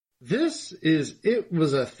This is It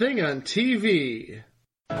Was a Thing on TV.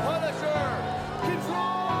 Punisher!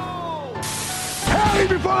 Control! Tell me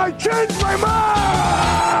before I change my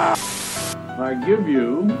mind! I give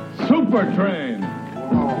you Super Train.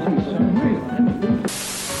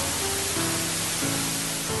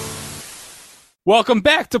 Welcome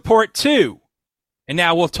back to part 2. And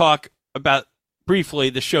now we'll talk about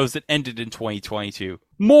briefly the shows that ended in 2022.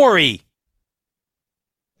 Maury!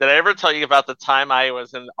 Did I ever tell you about the time I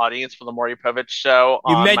was in the audience for the Maury Povich show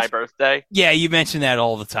on my birthday? Yeah, you mention that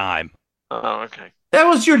all the time. Oh, okay. That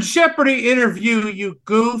was your Jeopardy interview, you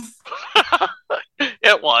goof.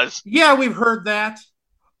 It was. Yeah, we've heard that.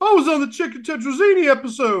 I was on the Chicken Tetrazzini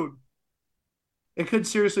episode. It could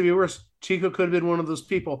seriously be worse. Chico could have been one of those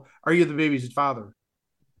people. Are you the baby's father?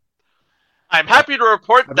 I'm happy to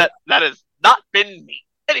report that has not been me.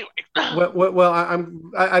 Anyway.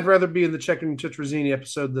 I'd rather be in the Chicken Tetrazzini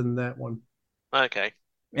episode than that one. Okay.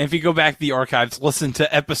 And if you go back to the archives, listen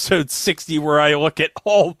to episode 60 where I look at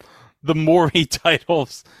all the Maury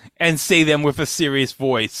titles and say them with a serious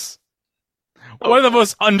voice. One of the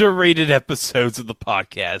most underrated episodes of the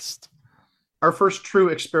podcast. Our first true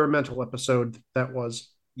experimental episode, that was.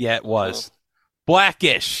 Yeah, it was.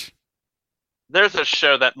 Blackish. There's a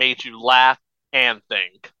show that made you laugh and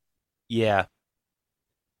think. Yeah.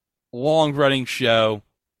 Long-running show.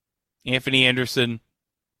 Anthony Anderson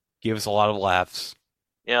gave us a lot of laughs.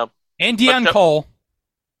 Yeah. And Dion Cole.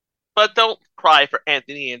 But don't cry for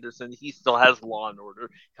Anthony Anderson. He still has Law and Order.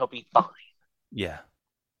 He'll be fine. Yeah.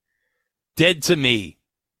 Dead to Me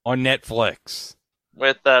on Netflix.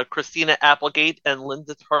 With Christina Applegate and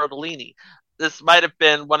Linda Cardellini. This might have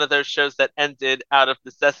been one of those shows that ended out of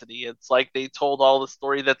necessity. It's like they told all the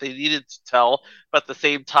story that they needed to tell, but at the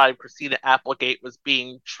same time, Christina Applegate was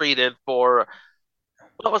being treated for...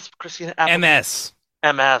 What was Christina Applegate? MS.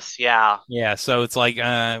 MS, yeah. Yeah, so it's like,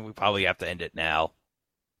 we probably have to end it now.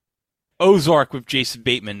 Ozark with Jason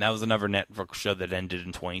Bateman. That was another Netflix show that ended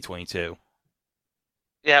in 2022.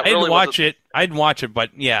 Yeah, I didn't watch it. I didn't watch it,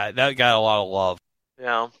 but yeah, that got a lot of love.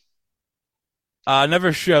 Yeah.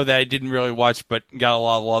 Another show that I didn't really watch, but got a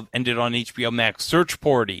lot of love, ended on HBO Max. Search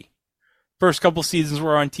Party. First couple seasons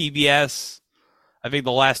were on TBS. I think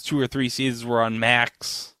the last 2 or 3 seasons were on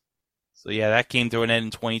Max. So yeah, that came to an end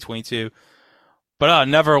in 2022. But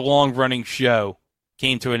another long-running show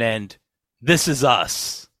came to an end. This Is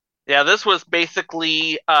Us. Yeah, this was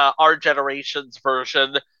basically our generation's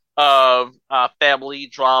version of family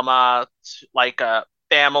drama, like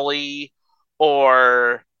Family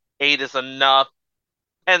or 8 is Enough.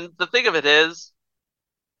 And the thing of it is,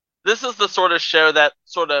 this is the sort of show that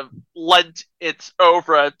sort of lent its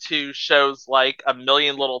oeuvre to shows like A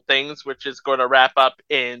Million Little Things, which is going to wrap up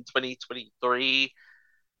in 2023.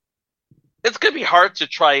 It's going to be hard to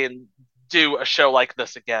try and do a show like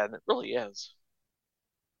this again. It really is.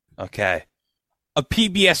 Okay. A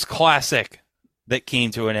PBS classic that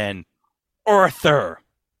came to an end. Arthur.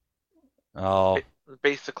 Oh. It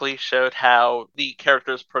basically showed how the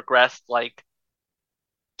characters progressed like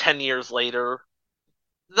 10 years later.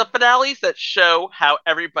 The finales that show how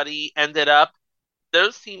everybody ended up,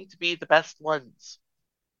 those seem to be the best ones.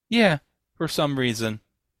 Yeah, for some reason.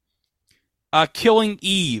 Killing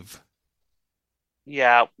Eve.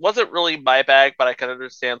 Yeah, wasn't really my bag, but I can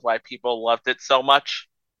understand why people loved it so much.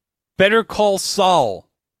 Better Call Saul.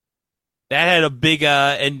 That had a big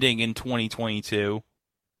ending in 2022.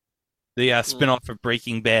 The spinoff of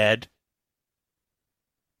Breaking Bad.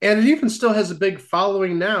 And it even still has a big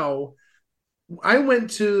following now. I went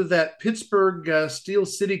to that Pittsburgh Steel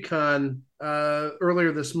City Con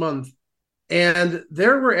earlier this month, and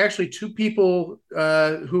there were actually 2 people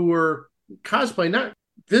who were cosplay, not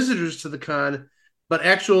visitors to the con, but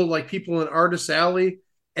actual like people in Artist Alley.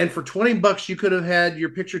 And for $20, you could have had your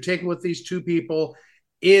picture taken with these 2 people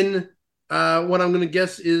in what I'm going to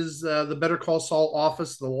guess is the Better Call Saul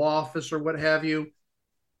office, the law office, or what have you.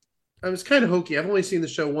 I was kind of hokey. I've only seen the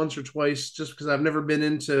show once or twice, just because I've never been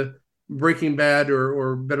into Breaking Bad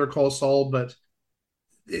or Better Call Saul, but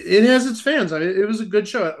it has its fans. I mean, it was a good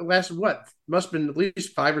show. It lasted must have been at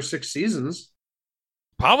least 5 or 6 seasons.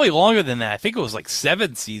 Probably longer than that. I think it was like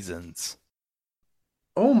 7 seasons.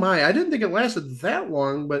 Oh my, I didn't think it lasted that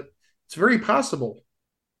long, but it's very possible.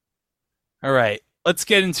 All right, let's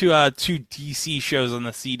get into 2 DC shows on the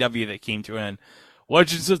CW that came to an end.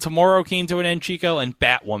 Legends of Tomorrow came to an end, Chico, and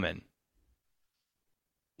Batwoman.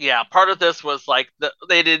 Yeah, part of this was like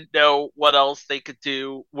they didn't know what else they could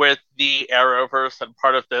do with the Arrowverse, and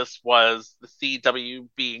part of this was the CW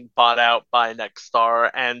being bought out by Nexstar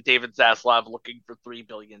and David Zaslav looking for $3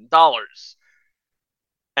 billion.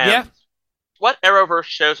 And yeah. what Arrowverse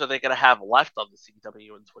shows are they going to have left on the CW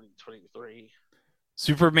in 2023?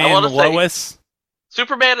 Superman and Lois.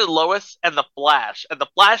 Superman and Lois and The Flash. And The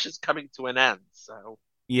Flash is coming to an end, so.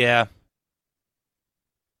 Yeah.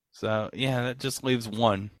 So, yeah, that just leaves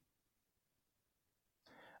one.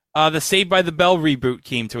 The Saved by the Bell reboot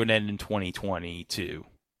came to an end in 2022.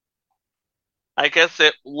 I guess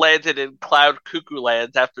it landed in Cloud Cuckoo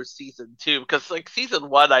Land after season 2, because like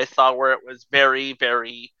season 1 I saw where it was very,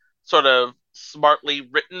 very sort of smartly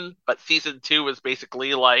written, but season 2 was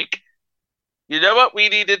basically like, you know what we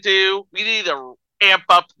need to do? We need to amp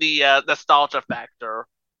up the nostalgia factor.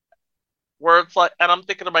 Where it's like, and I'm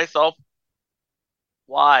thinking to myself,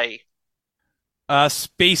 why?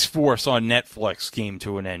 Space Force on Netflix came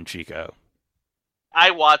to an end, Chico.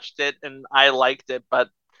 I watched it and I liked it, but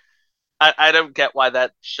I don't get why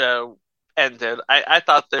that show ended. I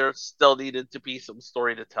thought there still needed to be some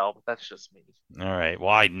story to tell, but that's just me. All right.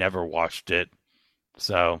 Well, I never watched it,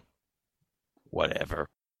 so whatever.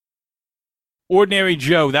 Ordinary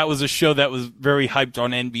Joe, that was a show that was very hyped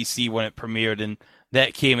on NBC when it premiered, and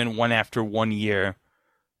that came in one after 1 year.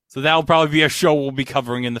 So that'll probably be a show we'll be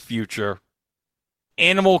covering in the future.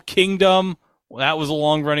 Animal Kingdom, well, that was a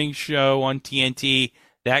long-running show on TNT.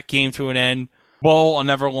 That came to an end. Bull,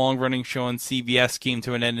 another long-running show on CBS, came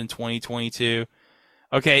to an end in 2022.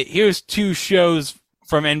 Okay, here's 2 shows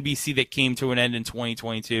from NBC that came to an end in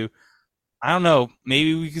 2022. I don't know.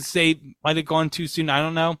 Maybe we could say might have gone too soon. I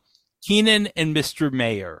don't know. Kenan and Mr.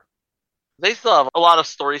 Mayor. They still have a lot of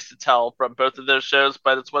stories to tell from both of those shows,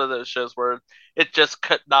 but it's one of those shows where it just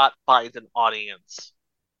could not find an audience.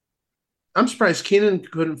 I'm surprised Kenan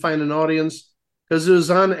couldn't find an audience because it was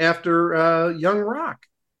on after Young Rock.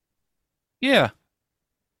 Yeah.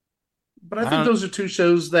 But I think those are 2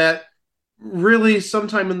 shows that really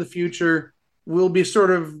sometime in the future will be sort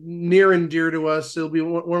of near and dear to us. It'll be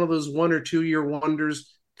one of those 1 or 2 year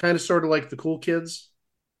wonders, kind of sort of like the Cool Kids.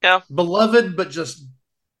 Yeah. Beloved, but just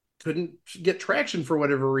couldn't get traction for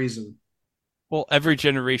whatever reason. Well, every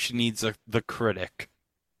generation needs the critic,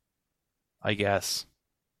 I guess.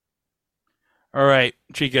 All right,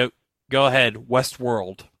 Chico, go ahead.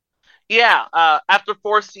 Westworld. Yeah, after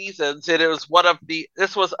 4 seasons,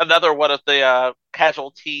 this was another one of the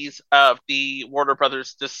casualties of the Warner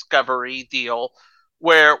Brothers Discovery deal,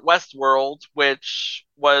 where Westworld, which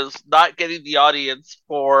was not getting the audience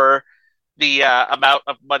for the amount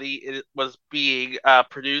of money it was being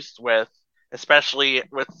produced with, especially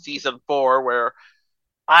with season 4, where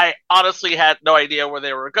I honestly had no idea where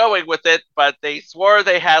they were going with it, but they swore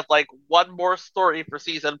they had like one more story for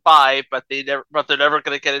season 5, but they're never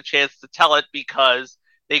going to get a chance to tell it because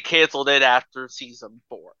they canceled it after season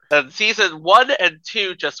 4. And season 1 and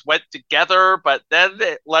 2 just went together, but then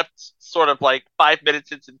it left sort of like 5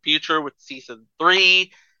 minutes into the future with season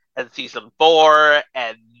 3 and season 4,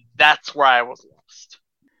 and that's where I was lost.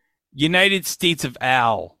 United States of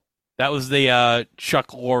Al. That was the Chuck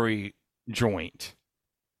Lorre joint.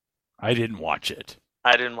 I didn't watch it.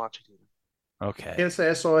 I didn't watch it either. Okay. Can't say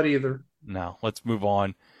I saw it either. No, let's move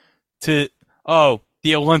on to,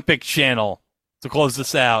 the Olympic Channel to close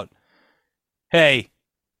this out. Hey,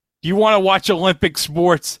 do you want to watch Olympic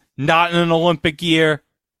sports not in an Olympic year?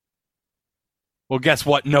 Well, guess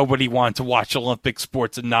what? Nobody wanted to watch Olympic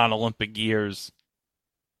sports in non-Olympic years.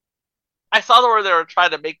 I saw where they were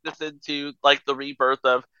trying to make this into like the rebirth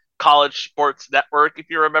of College Sports Network, if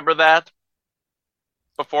you remember that.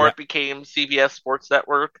 Before it became CBS Sports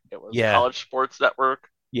Network, it was College Sports Network.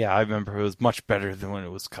 Yeah, I remember it was much better than when it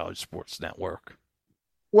was College Sports Network.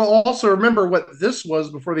 Well, also remember what this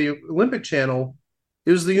was before the Olympic Channel.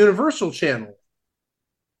 It was the Universal Channel.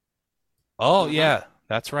 Oh, yeah,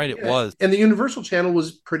 that's right, it was. And the Universal Channel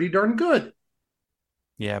was pretty darn good.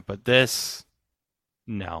 Yeah, but this,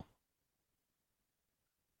 no.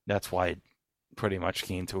 That's why it pretty much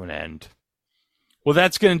came to an end. Well,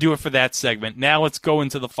 that's going to do it for that segment. Now let's go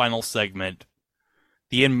into the final segment,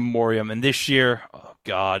 the In Memoriam. And this year, oh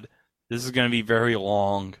God, this is going to be very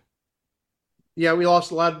long. Yeah, we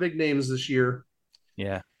lost a lot of big names this year.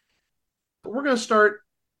 Yeah. But we're going to start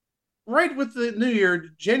right with the new year,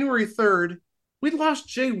 January 3rd. We lost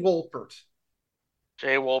Jay Wolpert.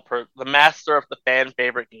 Jay Wolpert, the master of the fan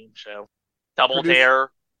favorite game show. Double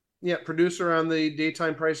Dare. Yeah, producer on the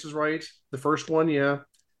Daytime Price is Right. The first one, yeah.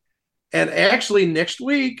 And actually, next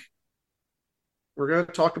week, we're going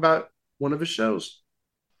to talk about one of his shows.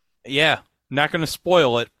 Yeah, not going to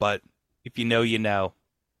spoil it, but if you know, you know.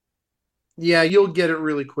 Yeah, you'll get it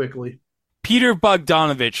really quickly. Peter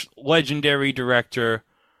Bogdanovich, legendary director.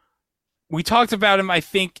 We talked about him, I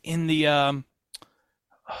think, in the, I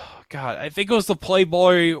think it was the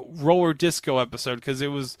Playboy Roller Disco episode, because it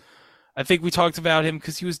was I think we talked about him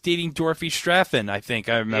because he was dating Dorothy Straffen. I think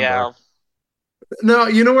I remember. Yeah. No,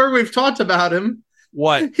 you know where we've talked about him?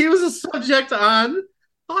 What? He was a subject on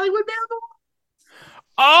Hollywood Babylon.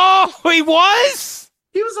 Oh, he was?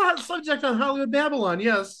 He was a subject on Hollywood Babylon,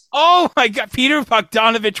 yes. Oh my God. Peter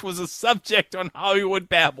Bogdanovich was a subject on Hollywood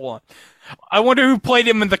Babylon. I wonder who played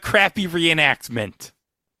him in the crappy reenactment.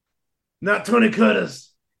 Not Tony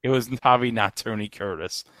Curtis. It was probably not Tony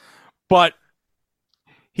Curtis. But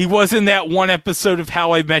he was in that one episode of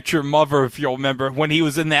How I Met Your Mother, if you'll remember, when he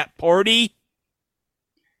was in that party.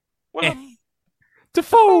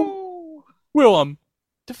 Dafoe! Willem!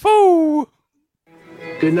 Dafoe!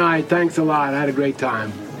 Good night. Thanks a lot. I had a great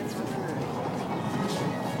time.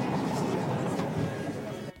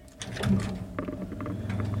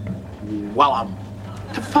 Willem.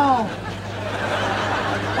 Dafoe.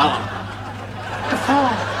 Willem. Dafoe.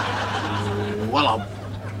 Willem.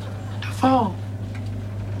 Dafoe.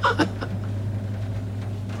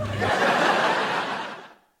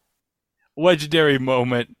 Legendary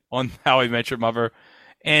moment on How I Met Your Mother.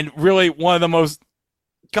 And really one of the most...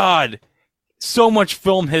 God, so much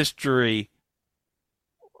film history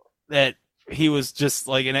that he was just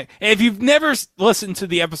like... And if you've never listened to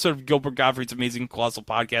the episode of Gilbert Gottfried's Amazing Colossal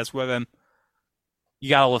Podcast with him, you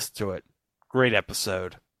gotta listen to it. Great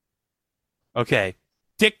episode. Okay.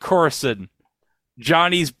 Dick Carson,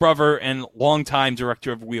 Johnny's brother and longtime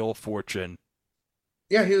director of Wheel of Fortune.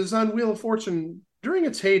 Yeah, he was on Wheel of Fortune during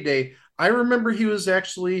its heyday. I remember he was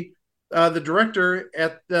actually the director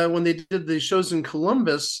at when they did the shows in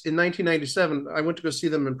Columbus in 1997. I went to go see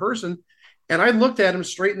them in person, and I looked at him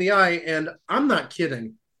straight in the eye, and I'm not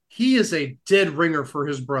kidding. He is a dead ringer for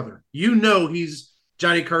his brother. You know he's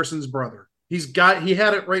Johnny Carson's brother. He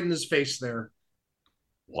had it right in his face there.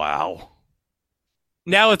 Wow.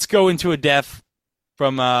 Now let's go into a death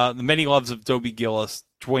from The Many Loves of Dobie Gillis,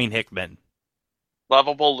 Dwayne Hickman.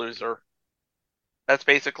 Lovable loser. That's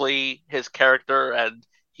basically his character, and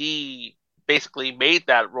he basically made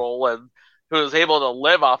that role, and he was able to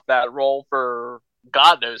live off that role for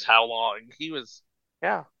God knows how long. He was,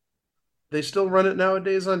 yeah. They still run it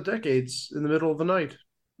nowadays on Decades in the middle of the night.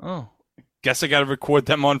 Oh, guess I got to record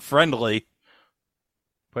them on Friendly.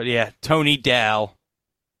 But yeah, Tony Dow.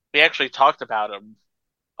 We actually talked about him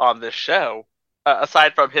on this show.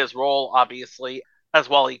 Aside from his role, obviously, as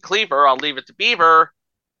Wally Cleaver on Leave It to Beaver,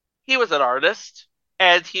 he was an artist,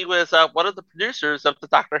 and he was one of the producers of the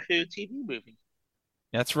Doctor Who TV movie.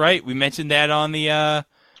 That's right. We mentioned that on the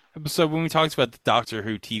episode when we talked about the Doctor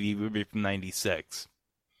Who TV movie from '96.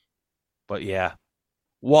 But yeah,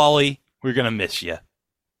 Wally, we're going to miss you.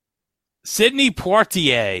 Sidney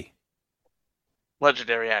Poitier.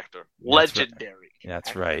 Legendary actor. Legendary.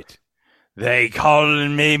 That's right. They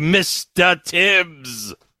calling me Mr.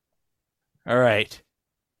 Tibbs. All right.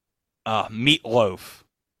 Meatloaf.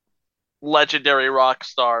 Legendary rock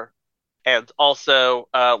star. And also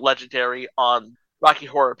legendary on Rocky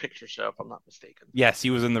Horror Picture Show, if I'm not mistaken. Yes,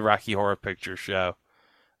 he was in the Rocky Horror Picture Show.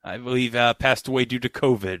 I believe passed away due to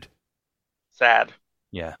COVID. Sad.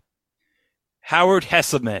 Yeah. Howard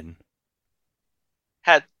Hesseman.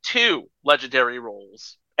 Had 2 legendary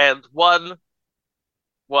roles. And one,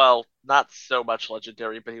 well, not so much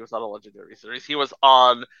legendary, but he was on a legendary series. He was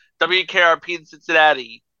on WKRP in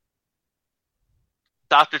Cincinnati,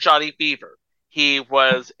 Dr. Johnny Fever. He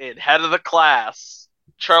was in Head of the Class,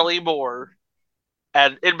 Charlie Moore.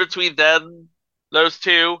 And in between then, those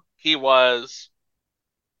 2, he was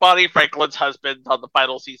Bonnie Franklin's husband on the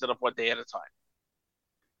final season of One Day at a Time.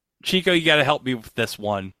 Chico, you got to help me with this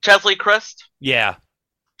one. Chesley Christ. Yeah.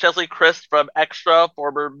 Chesley Christ from Extra,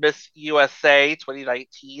 former Miss USA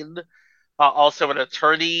 2019. Also an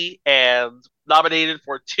attorney and nominated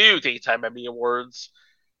for 2 Daytime Emmy Awards.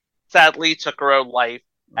 Sadly, took her own life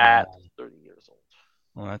at 30 years old.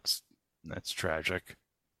 Well, that's tragic.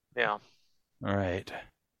 Yeah. All right.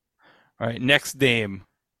 Next name.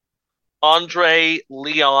 Andre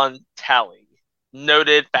Leon Talley,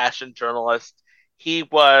 noted fashion journalist. He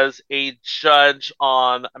was a judge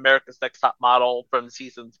on America's Next Top Model from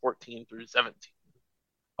seasons 14 through 17.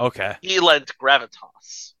 Okay. He lent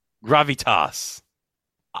Gravitas.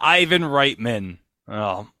 Ivan Reitman.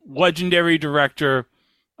 Legendary director.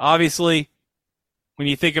 Obviously, when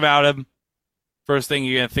you think about him, first thing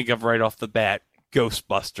you're going to think of right off the bat,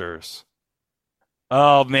 Ghostbusters.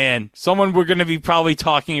 Oh, man. Someone we're going to be probably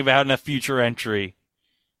talking about in a future entry.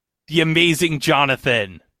 The Amazing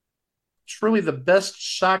Jonathan. It's really the best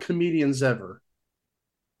shock comedians ever.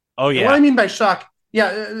 Oh, yeah. And what I mean by shock, he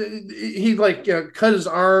cut his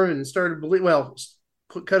arm and started bleeding. Well,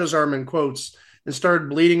 cut his arm in quotes and started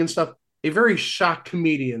bleeding and stuff. A very shock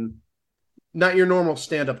comedian. not your normal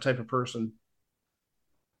stand-up type of person.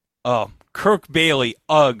 Oh, Kirk Bailey,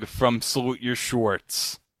 Ugg from Salute Your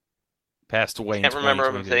Shorts. Passed away in Can't remember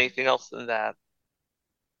him as 2022. anything else than that.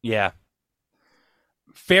 Yeah.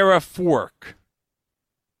 Farrah Fork.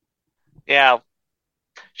 Yeah.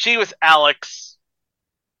 She was Alex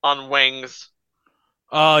on Wings.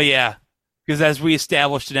 Oh, yeah. Because as we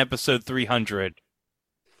established in episode 300,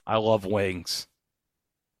 I love Wings.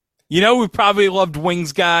 You know who probably loved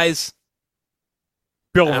Wings, guys?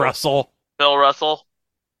 Bill Russell. Bill Russell.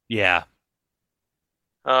 Yeah.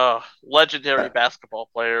 Oh, legendary basketball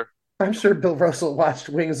player. I'm sure Bill Russell watched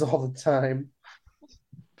Wings all the time.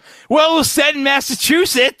 Well, it was set in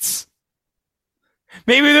Massachusetts.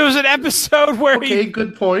 Maybe there was an episode where Okay,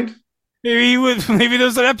 good point. maybe there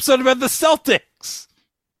was an episode about the Celtics.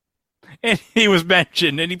 And he was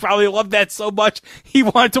mentioned, and he probably loved that so much he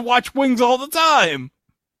wanted to watch Wings all the time.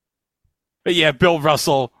 But yeah, Bill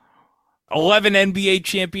Russell, 11 NBA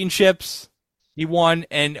championships he won,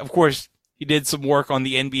 and of course he did some work on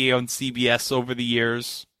the NBA on CBS over the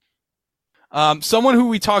years. Someone who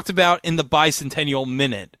we talked about in the Bicentennial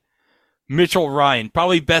Minute, Mitchell Ryan,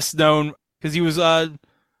 probably best known because he was on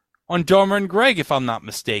Dahmer and Greg, if I'm not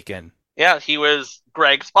mistaken. Yeah, he was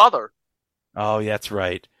Greg's father. Oh, yeah, that's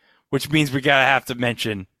right. Which means we gotta have to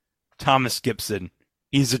mention Thomas Gibson.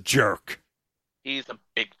 He's a jerk. He's a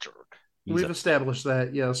big jerk. We've established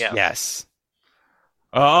that, yes. Yeah. Yes.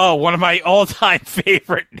 Oh, one of my all-time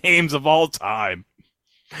favorite names of all time.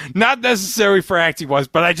 Not necessary for acting wise,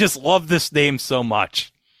 but I just love this name so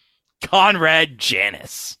much. Conrad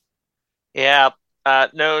Janis. Yeah,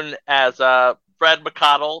 known as Fred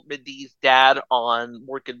McConnell, Mindy's dad on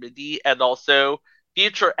Mork and Mindy, and also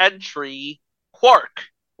future entry Quark,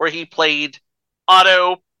 where he played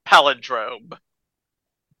Otto Palindrome.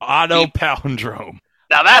 Otto Palindrome.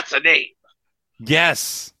 Now that's a name.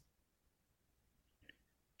 Yes.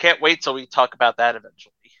 Can't wait till we talk about that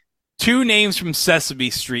eventually. 2 names from Sesame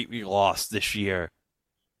Street we lost this year.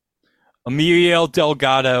 Emilio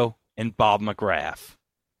Delgado and Bob McGrath.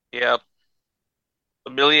 Yep.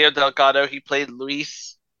 Emilio Delgado, he played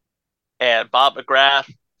Luis, and Bob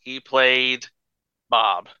McGrath, he played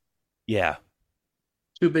Bob. Yeah.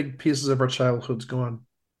 2 big pieces of our childhood's gone.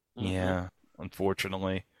 Yeah,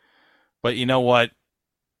 unfortunately. But you know what?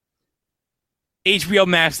 HBO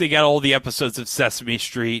Max, they got all the episodes of Sesame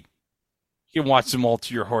Street. You can watch them all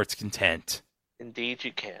to your heart's content. Indeed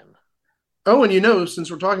you can. Oh, and since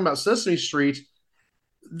we're talking about Sesame Street,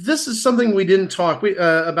 this is something we didn't talk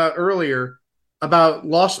about earlier, about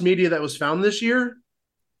lost media that was found this year.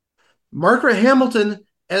 Margaret Hamilton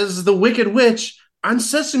as the Wicked Witch on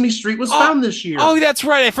Sesame Street was found this year. Oh, that's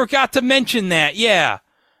right. I forgot to mention that. Yeah.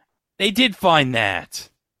 They did find that.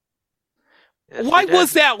 Yes, Why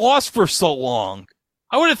was that lost for so long?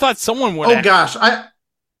 I would have thought someone would have. Oh, gosh.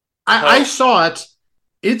 I saw it.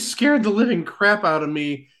 It scared the living crap out of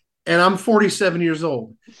me, and I'm 47 years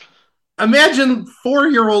old. Imagine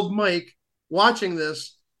 4-year-old Mike watching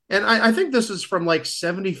this, and I think this is from like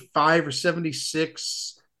 75 or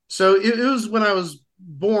 76. So it was when I was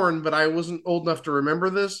born, but I wasn't old enough to remember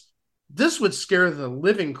this. This would scare the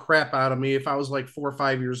living crap out of me if I was like 4 or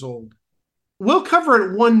 5 years old. We'll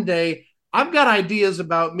cover it one day. I've got ideas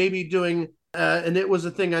about maybe doing, and It Was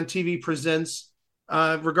a Thing on TV Presents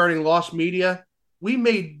regarding lost media. We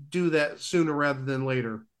may do that sooner rather than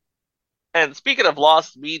later. And speaking of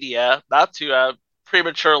lost media, not to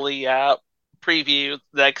prematurely preview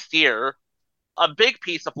next year, a big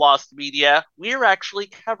piece of lost media we're actually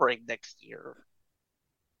covering next year.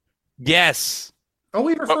 Yes. Oh,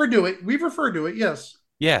 we've referred to it. We've referred to it, yes.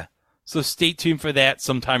 Yeah. So stay tuned for that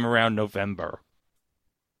sometime around November.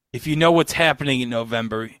 If you know what's happening in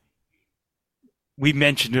November, we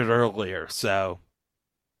mentioned it earlier, so.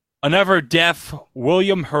 Another death,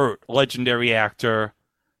 William Hurt, legendary actor.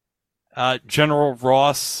 General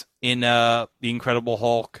Ross in The Incredible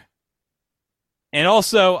Hulk. And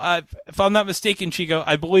also, if I'm not mistaken, Chico,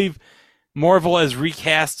 I believe Marvel has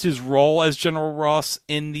recast his role as General Ross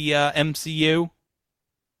in the MCU.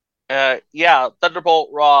 Yeah, Thunderbolt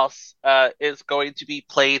Ross is going to be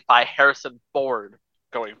played by Harrison Ford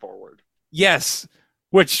going forward. Yes,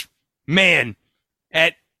 which, man,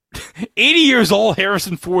 at 80 years old,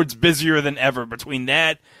 Harrison Ford's busier than ever between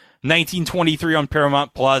that, 1923 on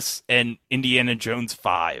Paramount Plus, and Indiana Jones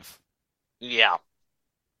 5. Yeah.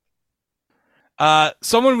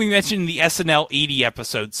 Someone we mentioned in the SNL 80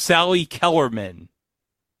 episode, Sally Kellerman.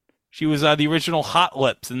 She was the original Hot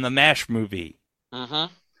Lips in the MASH movie.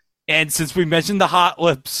 Mm-hmm. And since we mentioned the Hot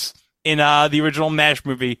Lips in the original MASH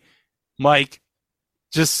movie, Mike,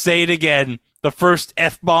 just say it again. The first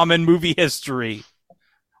F-bomb in movie history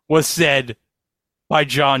was said by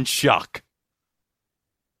John Schuck.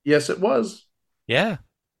 Yes, it was. Yeah.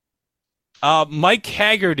 Mike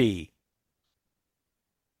Haggerty.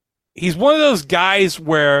 He's one of those guys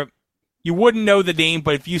where you wouldn't know the name,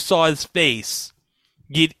 but if you saw his face,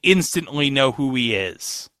 you'd instantly know who he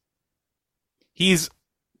is. He's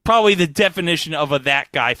probably the definition of a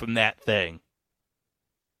that guy from that thing.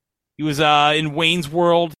 He was in Wayne's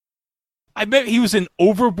World. I bet he was in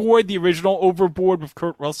Overboard, the original Overboard with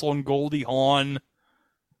Kurt Russell and Goldie Hawn.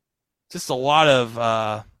 Just a lot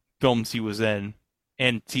of films he was in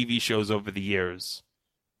and TV shows over the years.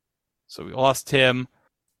 So we lost him.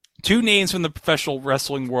 Two names from the professional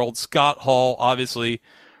wrestling world. Scott Hall, obviously.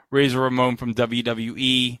 Razor Ramon from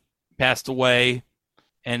WWE passed away.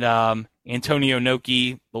 And Antonio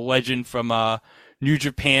Inoki, the legend from New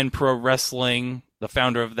Japan Pro Wrestling, the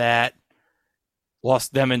founder of that.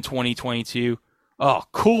 Lost them in 2022. Oh,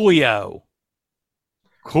 Coolio.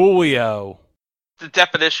 Coolio. The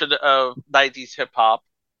definition of 90s hip-hop.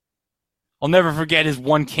 I'll never forget his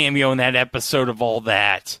one cameo in that episode of All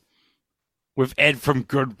That with Ed from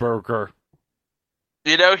Good Burger.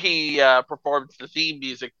 You know he performed the theme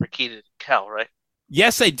music for Kenan and Kel, right?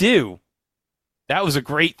 Yes, I do. That was a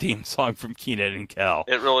great theme song from Kenan and Kel.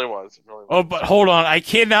 It really was. It really was. Oh, but hold on. I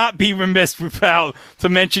cannot be remiss to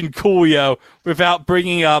mention Coolio without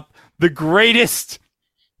bringing up the greatest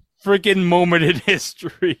freaking moment in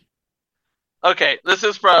history. Okay, this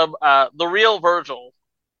is from The Real Virgil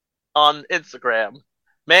on Instagram.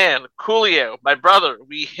 Man, Coolio, my brother,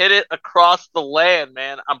 we hit it across the land,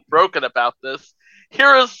 man. I'm broken about this.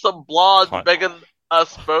 Here is some blonde begging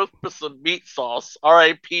us both for some meat sauce.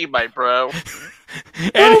 R.I.P., my bro.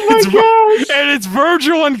 And it's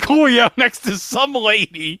Virgil and Coolio next to some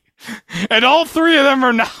lady. And all three of them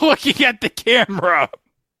are now looking at the camera.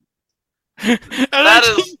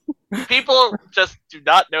 People just do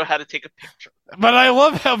not know how to take a picture. But I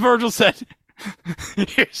love how Virgil said,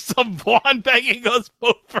 here's some blonde begging us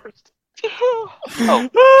both first. Oh.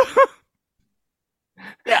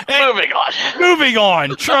 Yeah, moving on. Moving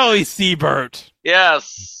on. Charlie Siebert.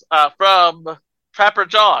 Yes, from Trapper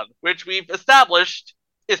John, which we've established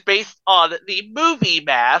is based on the movie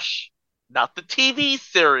MASH, not the TV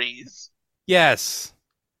series. Yes.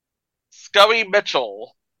 Scully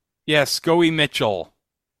Mitchell. Yes, Scully Mitchell.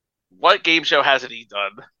 What game show hasn't he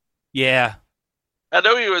done? Yeah. I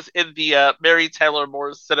know he was in the Mary Tyler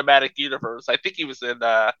Moore cinematic universe. I think he was in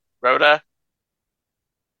Rhoda,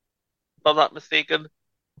 if I'm not mistaken.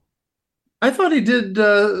 I thought he did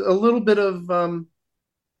a little bit of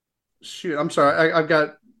shoot. I'm sorry. I've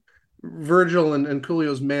got Virgil and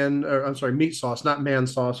Coolio's meat sauce, not man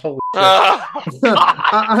sauce. Holy shit!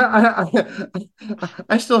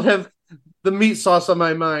 I still have the meat sauce on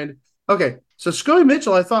my mind. Okay, so Scully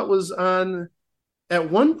Mitchell, I thought was on at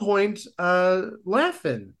one point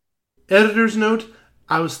laughing. Editor's note: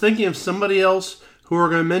 I was thinking of somebody else who we're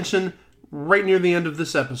going to mention right near the end of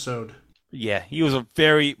this episode. Yeah, he was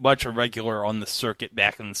very much a regular on the circuit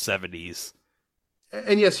back in the 70s.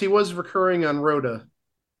 And yes, he was recurring on Rhoda.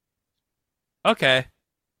 Okay.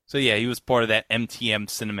 So yeah, he was part of that MTM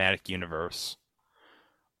cinematic universe.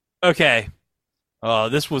 Okay.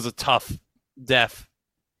 This was a tough death.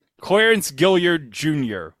 Clarence Gilliard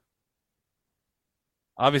Jr.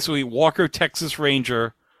 Obviously, Walker, Texas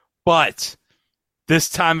Ranger. But this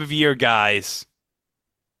time of year, guys,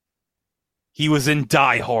 he was in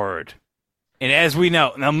Die Hard. And as we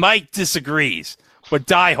know, now Mike disagrees, but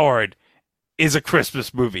Die Hard is a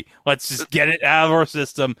Christmas movie. Let's just get it out of our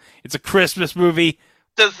system. It's a Christmas movie.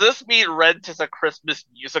 Does this mean Rent is a Christmas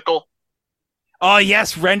musical? Oh,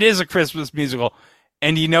 yes, Rent is a Christmas musical.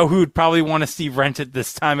 And you know who would probably want to see Rent at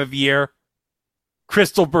this time of year?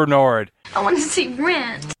 Crystal Bernard. I want to see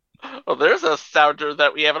Rent. Well, there's a sounder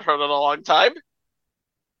that we haven't heard in a long time.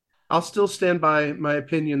 I'll still stand by my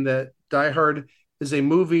opinion that Die Hard is a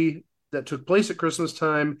movie that took place at Christmas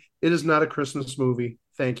time. It is not a Christmas movie.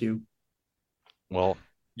 Thank you. Well,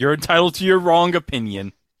 you're entitled to your wrong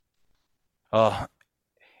opinion.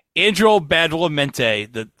 Angelo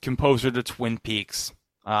Badalamenti, the composer to Twin Peaks,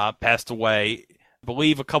 passed away, I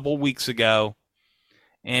believe, a couple weeks ago.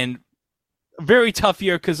 And a very tough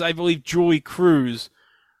year because I believe Julie Cruz,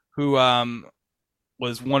 who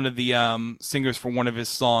was one of the singers for one of his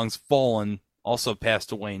songs, Fallen, also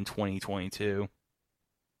passed away in 2022.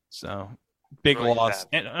 So, big really loss.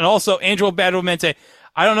 And also, Angelo Badalamenti,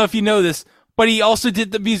 I don't know if you know this, but he also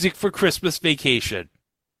did the music for Christmas Vacation.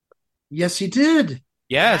 Yes, he did.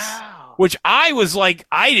 Yes. Wow. Which I was like,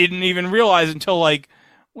 I didn't even realize until, like,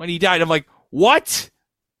 when he died. I'm like, what?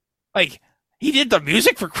 Like, he did the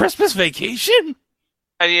music for Christmas Vacation?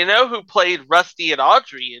 And you know who played Rusty and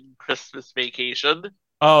Audrey in Christmas Vacation?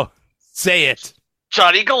 Oh, say it.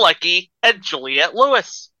 Johnny Galecki and Juliette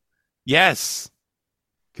Lewis. Yes.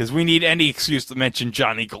 Because we need any excuse to mention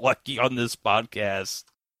Johnny Galecki on this podcast.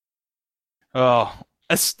 Oh,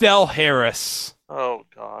 Estelle Harris. Oh,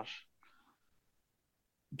 gosh.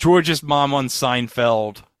 George's mom on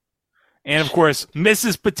Seinfeld. And, of course,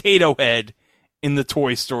 Mrs. Potato Head in the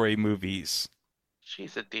Toy Story movies.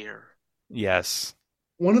 She's a dear. Yes.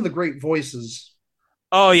 One of the great voices.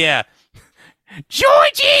 Oh, yeah.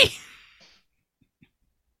 Georgie!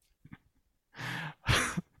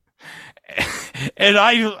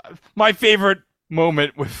 And my favorite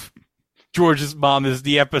moment with George's mom is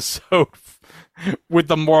the episode with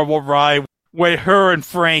the marble rye where her and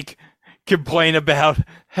Frank complain about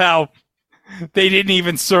how they didn't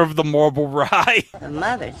even serve the marble rye. The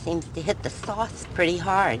mother seems to hit the sauce pretty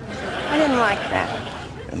hard. I didn't like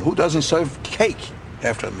that. And who doesn't serve cake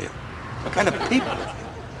after a meal? What kind of people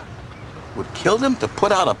would kill them to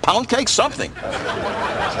put out a pound cake? Something.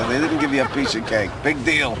 So they didn't give you a piece of cake. Big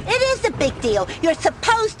deal. It is a big deal. You're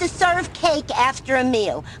supposed to serve cake after a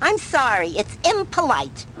meal. I'm sorry, it's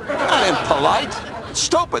impolite. Not impolite. It's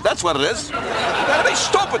stupid, that's what it is. You gotta be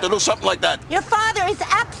stupid to do something like that. Your father is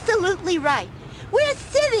absolutely right. We're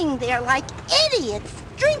sitting there like idiots,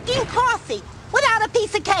 drinking coffee without a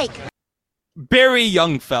piece of cake. Barry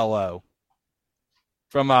Youngfellow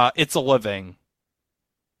from It's a Living.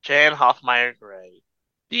 Jan Hoffmeyer Gray.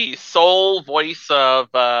 The sole voice of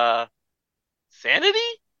Sanity?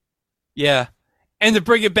 Yeah. And to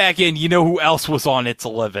bring it back in, you know who else was on It's a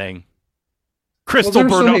Living? Crystal Well,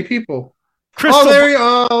 there's so Bernard. many people. Crystal Oh, there you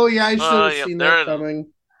Oh, yeah, I should have yeah, seen there that it is. coming.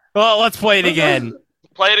 Well, let's play it again.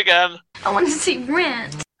 Play it again. I want to see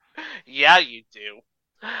Rent. Yeah, you do.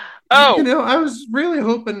 Oh, You know, I was really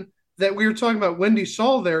hoping that we were talking about Wendy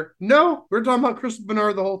Shaw there. No, we are talking about Crystal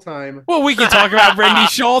Bernard the whole time. Well, we can talk about Randy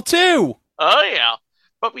Shaw, too. oh yeah.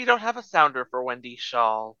 But we don't have a sounder for Wendy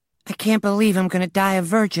Shaw. I can't believe I'm going to die a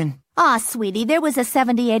virgin. Aw, sweetie, there was a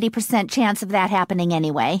 70-80% chance of that happening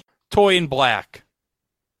anyway. Toy in Black.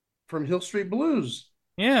 From Hill Street Blues.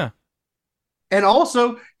 Yeah. And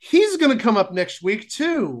also, he's going to come up next week,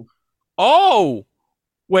 too. Oh!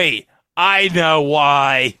 Wait, I know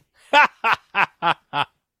why.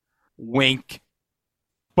 Wink.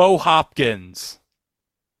 Bo Hopkins.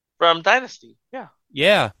 From Dynasty, yeah.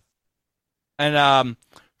 Yeah. And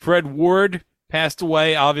Fred Ward passed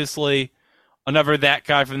away, obviously. Another that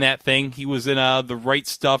guy from That Thing. He was in The Right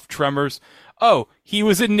Stuff, Tremors. Oh, he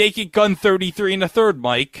was in Naked Gun 33 and a third,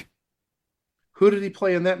 Mike. Who did he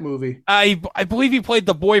play in that movie? I believe he played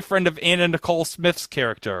the boyfriend of Anna Nicole Smith's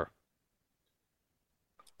character.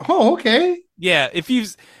 Oh, okay. Yeah, if you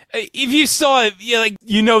saw it, yeah, like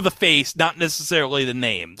you know the face, not necessarily the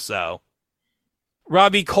name. So,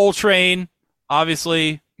 Robbie Coltrane,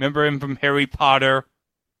 obviously, remember him from Harry Potter,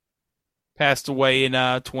 passed away in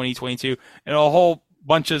 2022, and a whole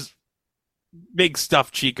bunch of big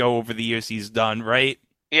stuff, Chico, over the years he's done, right?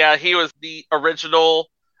 Yeah, he was the original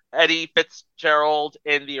Eddie Fitzgerald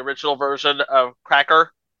in the original version of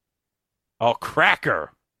Cracker. Oh,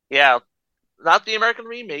 Cracker. Yeah, not the American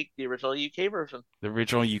remake, the original UK version. The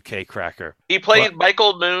original UK Cracker. He played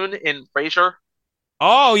Michael Moon in Frasier.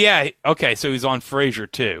 Oh, yeah. Okay, so he's on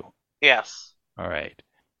Frasier, too. Yes. All right.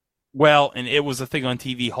 Well, and it was a thing on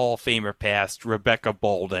TV, Hall of Famer passed, Rebecca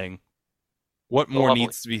Balding. What more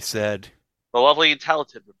needs to be said? The lovely and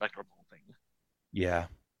talented Rebecca Balding. Yeah.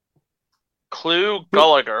 Clu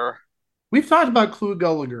Gallagher. We've talked about Clu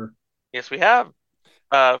Gallagher. Yes, we have.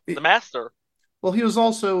 The Master. Well, he was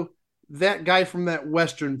also that guy from that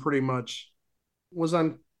Western, pretty much. Was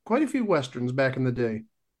on quite a few Westerns back in the day.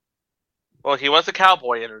 Well, he was a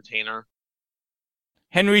cowboy entertainer.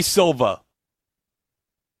 Henry Silva.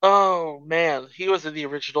 Oh, man. He was in the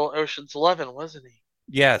original Ocean's 11, wasn't he?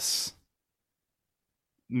 Yes.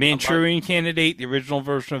 Manchurian Candidate, the original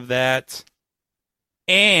version of that.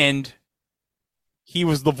 And he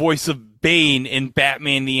was the voice of Bane in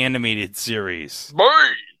Batman the Animated Series.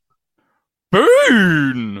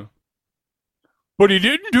 Bane! But he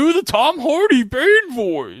didn't do the Tom Hardy Bane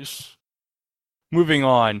voice. Moving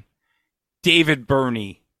on. David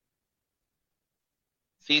Burney.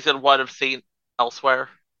 Season 1 of Saint Elsewhere.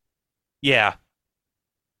 Yeah.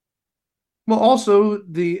 Well, also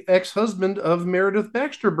the ex-husband of Meredith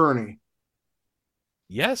Baxter Burney.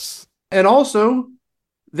 Yes. And also,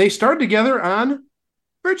 they starred together on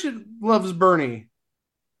Bridget Loves Bernie.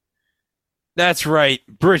 That's right.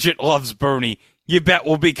 Bridget Loves Bernie. You bet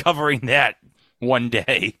we'll be covering that one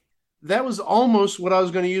day. That was almost what I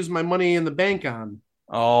was going to use my money in the bank on.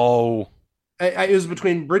 Oh. It was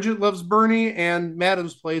between Bridget Loves Bernie and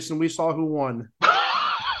Madam's Place, and we saw who won.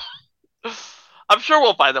 I'm sure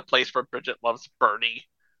we'll find a place for Bridget Loves Bernie.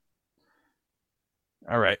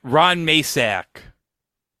 All right. Ron Masak.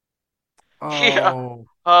 Oh. Yeah.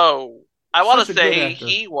 Oh. I want to say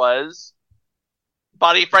he was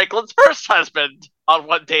Bonnie Franklin's first husband on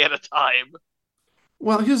One Day at a Time.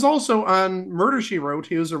 Well, he was also on Murder, She Wrote.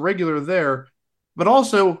 He was a regular there. But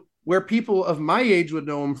also, where people of my age would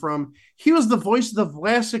know him from, he was the voice of the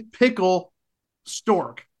Vlasic Pickle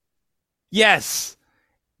Stork. Yes.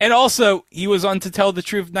 And also, he was on To Tell the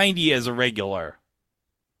Truth 90 as a regular.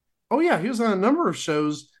 Oh, yeah. He was on a number of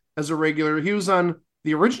shows as a regular. He was on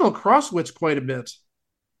the original Crosswits quite a bit.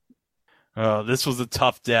 Oh, this was a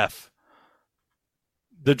tough death.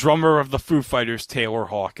 The drummer of the Foo Fighters, Taylor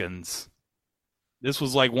Hawkins. This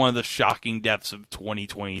was like one of the shocking deaths of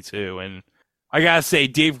 2022. And I gotta say,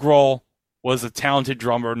 Dave Grohl was a talented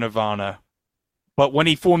drummer in Nirvana. But when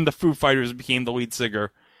he formed the Foo Fighters and became the lead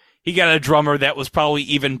singer, he got a drummer that was probably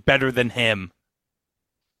even better than him.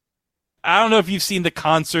 I don't know if you've seen the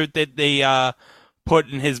concert that they put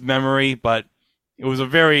in his memory, but it was a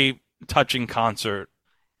very touching concert.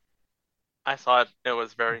 I thought it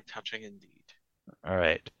was very touching indeed. All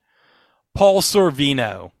right. Paul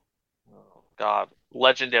Sorvino. Oh, God.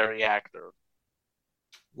 Legendary actor.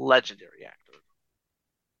 Legendary actor.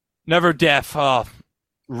 Never deaf.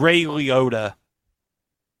 Ray Liotta.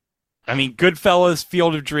 I mean, Goodfellas,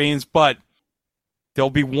 Field of Dreams, but there'll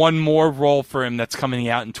be one more role for him that's coming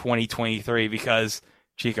out in 2023 because,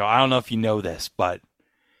 Chico, I don't know if you know this, but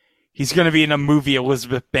he's going to be in a movie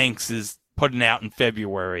Elizabeth Banks is putting out in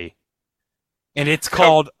February. And it's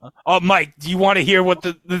called... Oh, Mike, do you want to hear what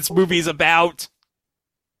this movie is about?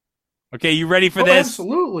 Okay, you ready for this?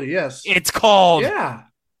 Absolutely, yes. It's called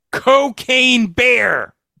Cocaine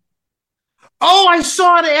Bear. Oh, I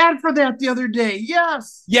saw an ad for that the other day.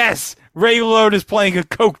 Yes. Yes, Ray Liotta is playing a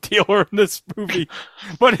coke dealer in this movie,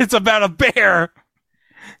 but it's about a bear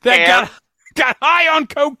that got high on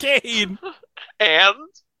cocaine. And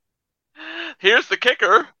here's the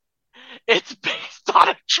kicker. It's based on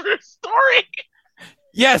a true story.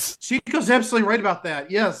 Yes. Chico's absolutely right about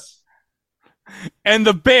that. Yes. And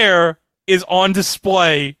the bear is on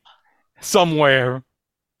display somewhere.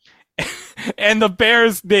 And the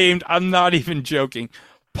bear's named, I'm not even joking,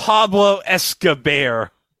 Pablo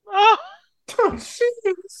Escobar. Oh,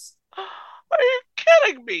 jeez. Are you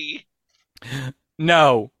kidding me?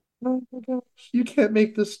 No. Oh my gosh. You can't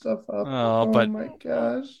make this stuff up. Oh, my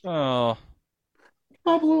gosh. Oh.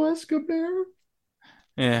 Pablo Escobar?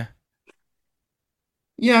 Yeah.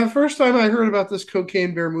 Yeah, first time I heard about this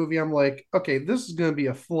Cocaine Bear movie, I'm like, okay, this is going to be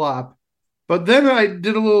a flop. But then I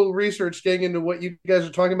did a little research getting into what you guys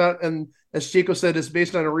are talking about, and as Chico said, it's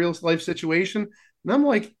based on a real life situation. And I'm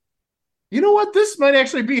like, you know what? This might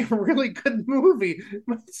actually be a really good movie. It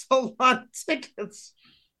might sell a lot of tickets.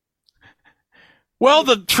 Well,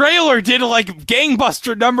 the trailer did like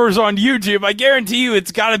gangbuster numbers on YouTube. I guarantee you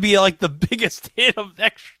it's got to be like the biggest hit of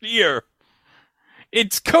next year.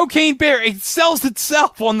 It's Cocaine Bear. It sells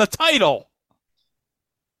itself on the title.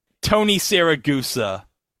 Tony Saragusa.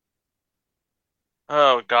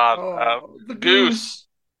 Oh, God. The Goose.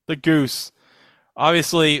 The Goose.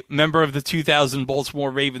 Obviously, member of the 2000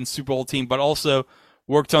 Baltimore Ravens Super Bowl team, but also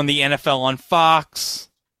worked on the NFL on Fox.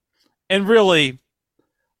 And really,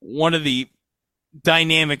 one of the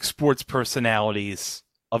dynamic sports personalities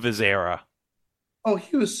of his era. Oh,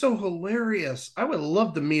 he was so hilarious. I would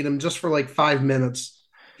love to meet him just for like 5 minutes.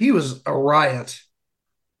 He was a riot.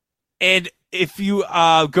 And if you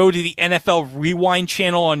go to the NFL Rewind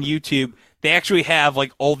channel on YouTube, they actually have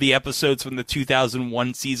like all the episodes from the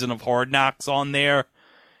 2001 season of Hard Knocks on there.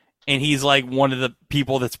 And he's like one of the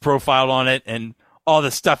people that's profiled on it. And all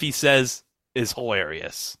the stuff he says is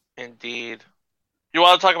hilarious. Indeed. You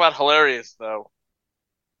want to talk about hilarious, though?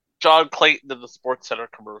 John Clayton in the Sports Center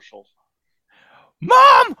commercial.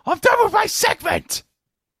 Mom, I'm done with my segment.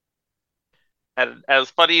 And as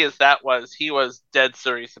funny as that was, he was dead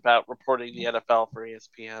serious about reporting the NFL for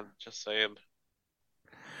ESPN. Just saying.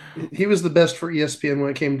 He was the best for ESPN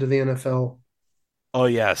when it came to the NFL. Oh,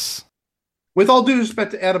 yes. With all due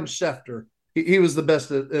respect to Adam Schefter, he was the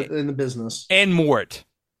best in the business. And Mort.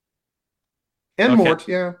 And okay. Mort,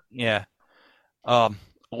 yeah. Yeah.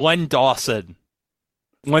 Len Dawson,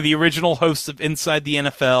 one of the original hosts of Inside the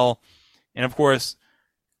NFL. And, of course,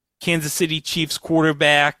 Kansas City Chiefs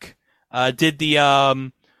quarterback, did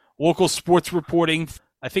the local sports reporting.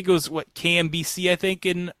 I think it was, KMBC, I think,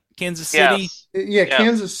 in Kansas City? Yes. Yeah,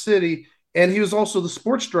 Kansas City. And he was also the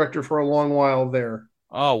sports director for a long while there.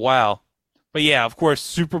 Oh, wow. But, yeah, of course,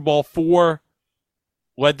 Super Bowl IV.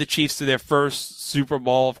 led the Chiefs to their first Super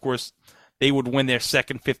Bowl. Of course, they would win their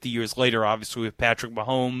second 50 years later, obviously, with Patrick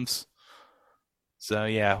Mahomes. So,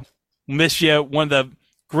 yeah, miss you. One of the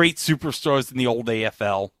great superstars in the old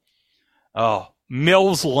AFL. Oh,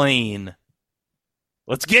 Mills Lane.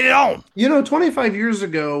 Let's get it on. 25 years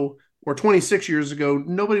ago or 26 years ago,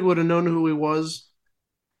 nobody would have known who he was.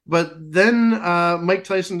 But then Mike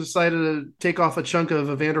Tyson decided to take off a chunk of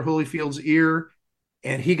Evander Holyfield's ear,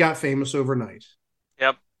 and he got famous overnight.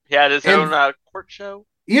 Yep. He had his own court show.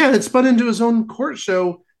 Yeah, it spun into his own court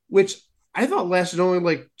show, which I thought lasted only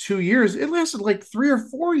like 2 years. It lasted like 3 or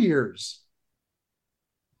 4 years.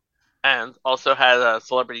 And also had a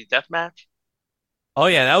celebrity death match. Oh,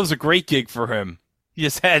 yeah, that was a great gig for him. He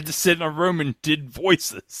just had to sit in a room and did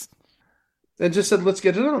voices. And just said, let's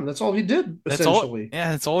get it on. That's all he did, essentially.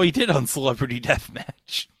 That's all he did on Celebrity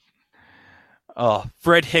Deathmatch.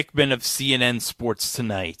 Fred Hickman of CNN Sports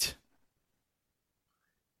Tonight.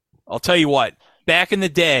 I'll tell you what, back in the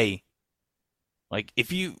day, like,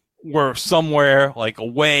 if you were somewhere, like,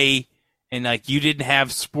 away, and, like, you didn't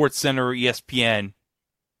have Sports Center or ESPN,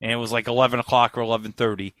 and it was, like, 11 o'clock or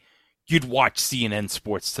 11:30, you'd watch CNN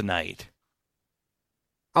Sports Tonight.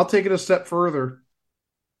 I'll take it a step further.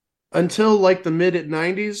 Until like the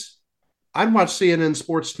mid-90s, I'd watch CNN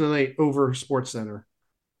Sports Tonight over Sports Center.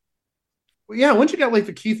 Yeah, once you got like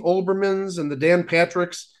the Keith Olbermans and the Dan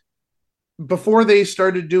Patricks, before they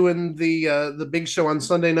started doing the big show on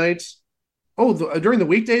Sunday nights, during the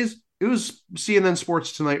weekdays, it was CNN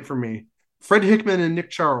Sports Tonight for me. Fred Hickman and Nick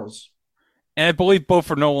Charles. And I believe both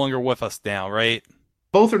are no longer with us now, right?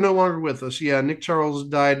 Both are no longer with us. Yeah, Nick Charles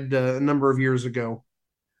died a number of years ago.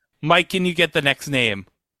 Mike, can you get the next name?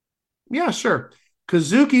 Yeah, sure.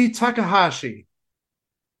 Kazuki Takahashi.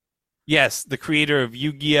 Yes, the creator of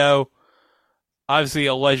Yu-Gi-Oh! Obviously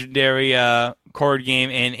a legendary card game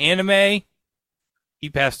and anime. He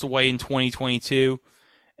passed away in 2022.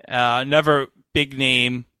 Another big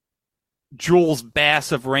name, Jules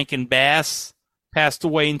Bass of Rankin Bass, passed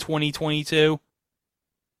away in 2022.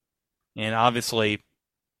 And obviously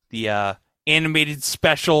the animated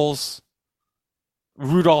specials,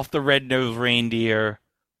 Rudolph the Red-Nosed Reindeer,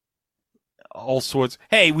 all sorts.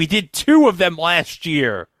 Hey, we did 2 of them last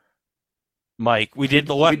year, Mike. We did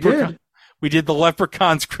the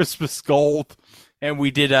Leprechaun's Christmas Gold, and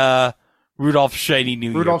we did Rudolph's Shiny New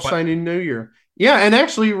Year. Rudolph's Shiny New Year. Yeah, and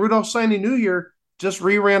actually, Rudolph's Shiny New Year just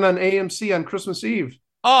reran on AMC on Christmas Eve.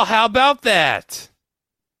 Oh, how about that?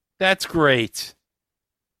 That's great.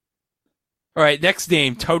 All right, next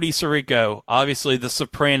name, Tony Sirico. Obviously, The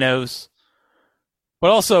Sopranos. But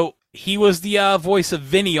also, he was the voice of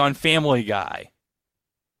Vinny on Family Guy.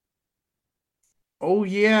 Oh,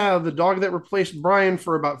 yeah, the dog that replaced Brian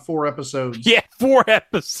for about 4 episodes. Yeah, 4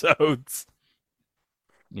 episodes.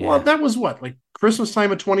 Yeah. Well, that was what, like Christmas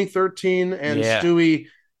time of 2013, and Stewie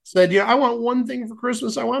said, I want one thing for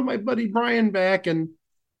Christmas. I want my buddy Brian back. And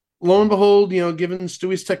lo and behold, given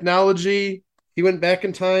Stewie's technology, he went back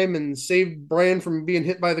in time and saved Brian from being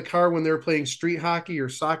hit by the car when they were playing street hockey or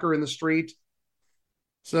soccer in the street.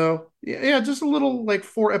 So, yeah, just a little, like,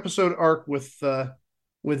 4-episode arc with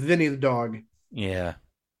Vinny the dog. Yeah.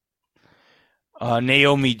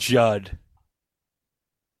 Naomi Judd.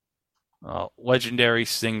 Legendary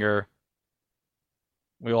singer.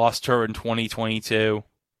 We lost her in 2022.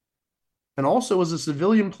 And also was a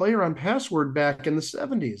civilian player on Password back in the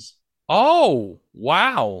 70s. Oh,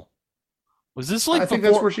 wow. Was this like I think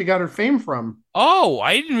that's where she got her fame from. Oh,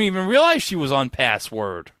 I didn't even realize she was on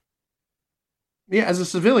Password. Yeah, as a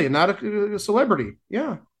civilian, not a celebrity.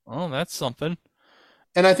 Yeah. Oh, that's something.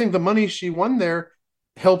 And I think the money she won there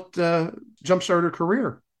helped jumpstart her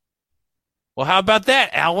career. Well, how about that?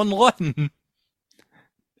 Alan Ludden,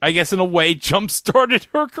 I guess in a way, jump-started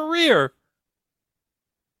her career.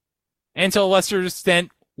 And to a lesser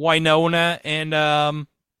extent, Winona and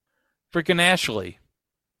frickin' Ashley.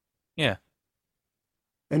 Yeah.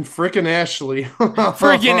 And frickin' Ashley.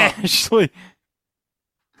 Frickin' Ashley.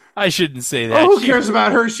 I shouldn't say that. Oh, who cares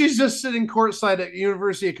about her? She's just sitting courtside at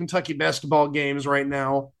University of Kentucky basketball games right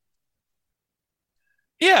now.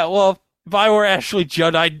 Yeah, well, if I were Ashley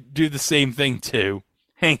Judd, I'd do the same thing too.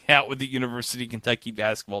 Hang out with the University of Kentucky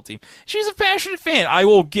basketball team. She's a passionate fan. I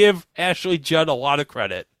will give Ashley Judd a lot of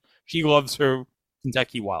credit. She loves her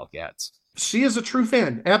Kentucky Wildcats. She is a true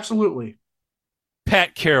fan. Absolutely.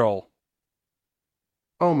 Pat Carroll.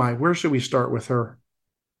 Oh my, where should we start with her?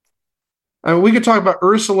 I mean, we could talk about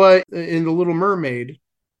Ursula in The Little Mermaid.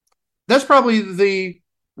 That's probably the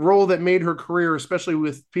role that made her career, especially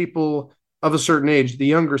with people of a certain age, the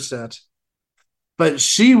younger set. But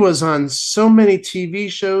she was on so many TV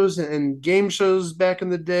shows and game shows back in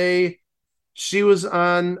the day. She was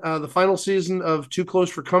on the final season of Too Close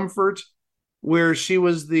for Comfort, where she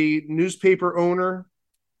was the newspaper owner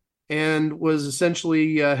and was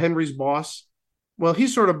essentially Henry's boss. Well, he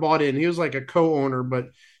sort of bought in. He was like a co-owner, but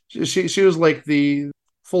she was like the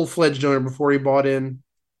full-fledged owner before he bought in.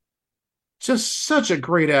 Just such a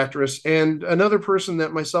great actress. And another person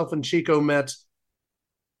that myself and Chico met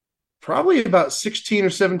probably about 16 or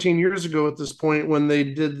 17 years ago at this point when they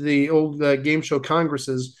did the old game show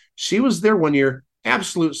Congresses. She was there one year.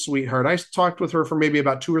 Absolute sweetheart. I talked with her for maybe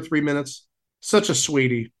about 2 or 3 minutes. Such a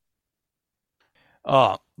sweetie.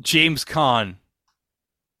 James Caan.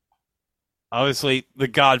 Obviously, The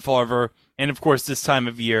Godfather. And, of course, this time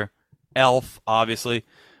of year, Elf, obviously.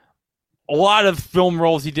 A lot of film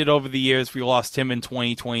roles he did over the years. We lost him in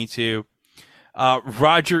 2022.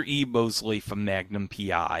 Roger E. Mosley from Magnum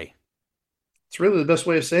P.I. It's really the best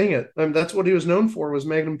way of saying it. I mean, that's what he was known for, was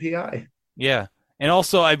Magnum P.I. Yeah. And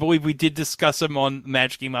also, I believe we did discuss him on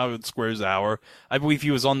Magic Game Hollywood Squares Hour. I believe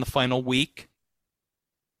he was on the final week.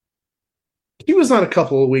 He was on a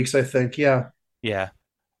couple of weeks, I think, yeah. Yeah.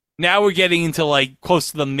 Now we're getting into, like,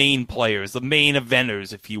 close to the main players, the main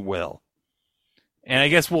eventers, if you will. And I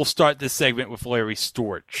guess we'll start this segment with Larry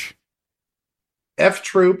Storch. F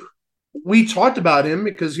Troop. We talked about him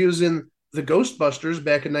because he was in the Ghostbusters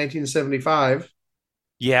back in 1975.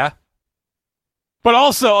 Yeah. But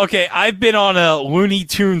also, okay, I've been on a Looney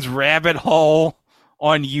Tunes rabbit hole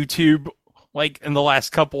on YouTube, like, in the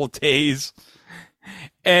last couple of days.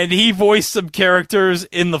 And he voiced some characters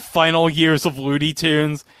in the final years of Looney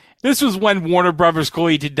Tunes. This was when Warner Brothers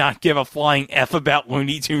clearly did not give a flying F about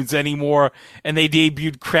Looney Tunes anymore, and they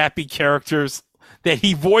debuted crappy characters that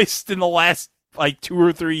he voiced in the last, like, 2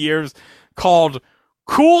 or 3 years called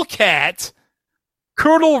Cool Cat,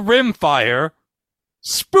 Colonel Rimfire,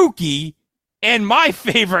 Spooky, and my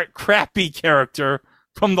favorite crappy character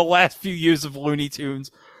from the last few years of Looney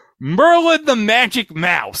Tunes, Merlin the Magic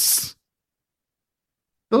Mouse.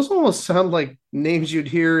 Those almost sound like names you'd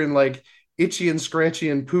hear in, like, Itchy and Scratchy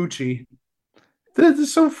and Poochie. They're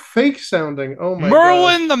so fake sounding. Oh my God.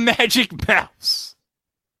 Merlin the Magic Mouse.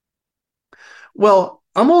 Well,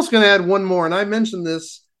 I'm also going to add one more, and I mentioned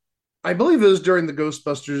this, I believe it was during the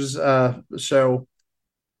Ghostbusters show.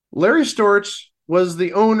 Larry Storch was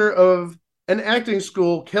the owner of an acting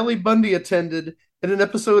school Kelly Bundy attended in an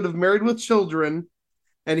episode of Married with Children,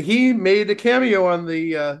 and he made a cameo on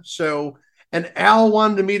the show, and Al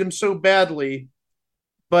wanted to meet him so badly,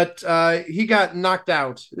 but he got knocked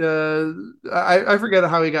out. I forget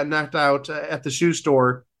how he got knocked out at the shoe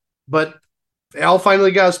store, but Al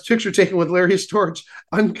finally got his picture taken with Larry Storch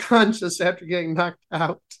unconscious after getting knocked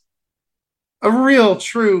out. A real,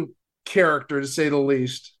 true character, to say the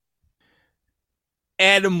least.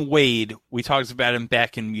 Adam Wade. We talked about him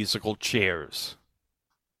back in Musical Chairs.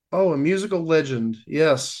 Oh, a musical legend.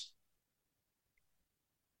 Yes.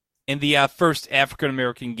 And the first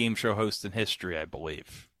African-American game show host in history, I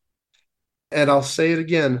believe. And I'll say it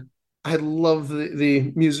again. I love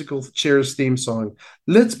the Musical Chairs theme song.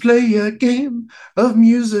 Let's play a game of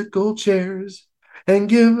musical chairs and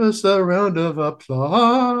give us a round of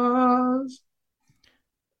applause.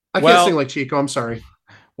 I can't sing like Chico. I'm sorry.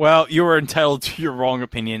 Well, you were entitled to your wrong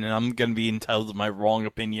opinion, and I'm going to be entitled to my wrong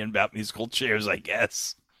opinion about Musical Chairs, I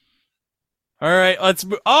guess. All right, let's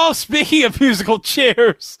move. Oh, speaking of Musical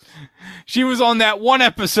Chairs, she was on that one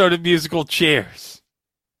episode of Musical Chairs.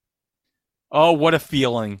 Oh, what a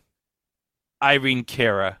feeling. Irene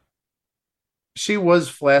Cara. She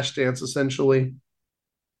was Flashdance, essentially.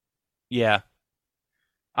 Yeah.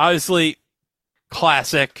 Obviously,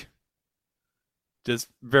 classic. Just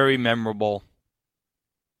very memorable.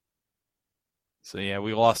 So, yeah,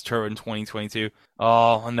 we lost her in 2022.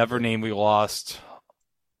 Oh, another name we lost.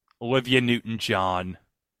 Olivia Newton-John.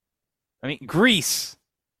 I mean, Grease.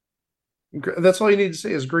 That's all you need to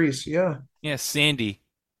say is Grease, yeah. Yeah, Sandy.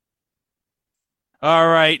 All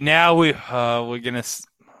right, now we're gonna.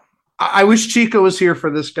 I wish Chico was here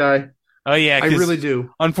for this guy. Oh yeah, I really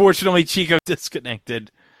do. Unfortunately, Chico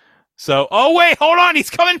disconnected. So, oh wait, hold on,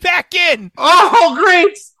 he's coming back in. Oh,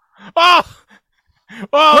 great! Oh,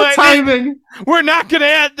 what timing? We're not gonna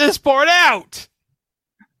add this part out.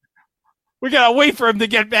 We gotta wait for him to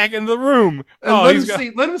get back in the room.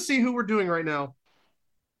 And let him see who we're doing right now.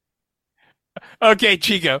 Okay,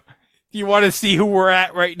 Chico, do you want to see who we're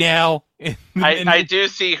at right now? I do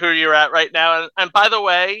see who you're at right now. And by the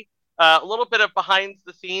way, a little bit of behind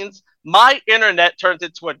the scenes, my internet turned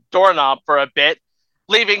into a doorknob for a bit,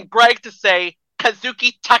 leaving Greg to say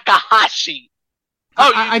Kazuki Takahashi.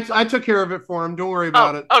 Oh, I took care of it for him. Don't worry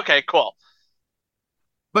about it. Okay, cool.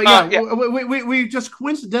 But yeah, we just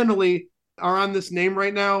coincidentally are on this name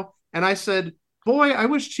right now and I said, boy, I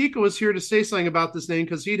wish Chico was here to say something about this name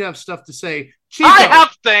because he'd have stuff to say. Chico. I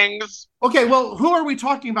have things. Okay, well, who are we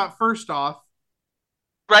talking about first off?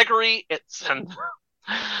 Gregory Itzin.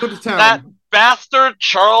 Go to town. That bastard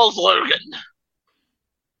Charles Logan.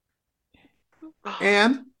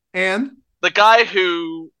 And the guy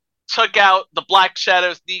who took out the Black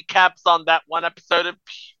Shadow's kneecaps on that one episode of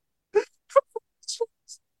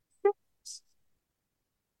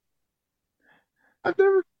I've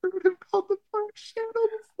never heard him called the Black Shadow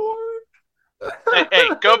before. hey,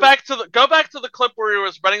 go back to the clip where he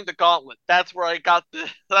was running the gauntlet. That's where I got the.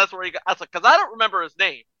 That's where he got. Because I don't remember his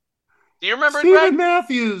name. Do you remember Stephen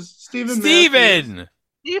Matthews? Steven.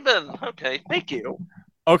 Okay, thank you.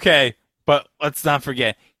 Okay, but let's not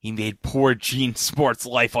forget he made poor Gene Sports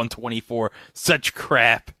life on 24 such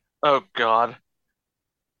crap. Oh God.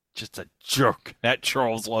 Just a jerk, that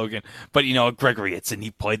Charles Logan. But you know what, Gregory Itzin,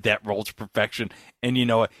 he played that role to perfection. And you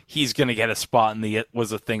know what, he's going to get a spot in the It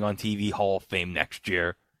Was a Thing on TV Hall of Fame next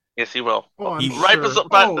year. Yes, he will. Oh, as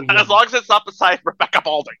long as it's not beside Rebecca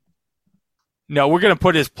Balding. No, we're going to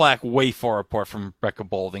put his plaque way far apart from Rebecca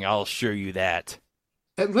Balding. I'll assure you that.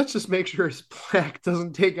 And let's just make sure his plaque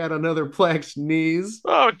doesn't take out another plaque's knees.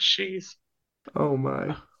 Oh, jeez. Oh,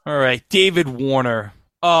 my. All right, David Warner.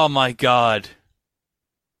 Oh, my God.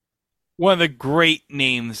 One of the great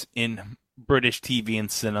names in British TV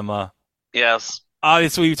and cinema. Yes.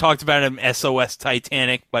 Obviously, we talked about him SOS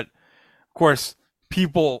Titanic, but of course,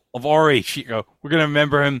 people of our age, we're going to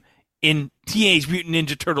remember him in Teenage Mutant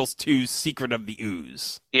Ninja Turtles 2 Secret of the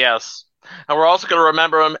Ooze. Yes. And we're also going to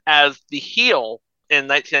remember him as the heel in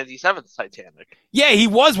 1997's Titanic. Yeah, he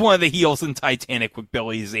was one of the heels in Titanic with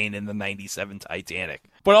Billy Zane in the 97 Titanic.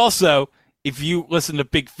 But also, if you listen to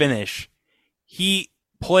Big Finish, he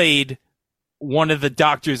played one of the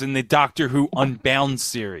doctors in the Doctor Who Unbound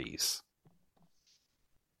series.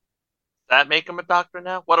 That make him a doctor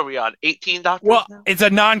now? What are we on? 18 doctors now? It's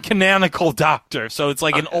a non-canonical doctor, so it's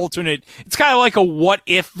like an alternate. It's kind of like a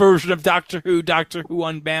what-if version of Doctor Who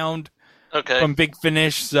Unbound. Okay. From Big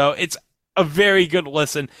Finish, so it's a very good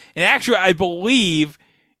listen. And actually, I believe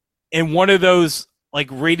in one of those like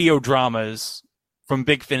radio dramas from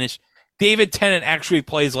Big Finish, David Tennant actually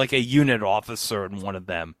plays like a unit officer in one of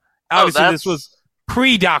them. Obviously, this was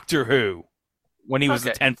pre-Doctor Who when he was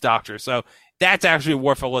the 10th Doctor, so that's actually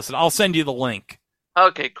worth a listen. I'll send you the link.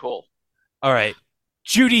 Okay, cool. All right.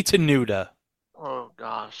 Judy Tenuta. Oh,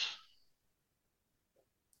 gosh.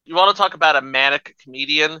 You want to talk about a manic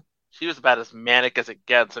comedian? She was about as manic as it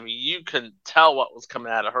gets. I mean, you can tell what was coming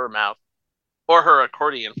out of her mouth. Or her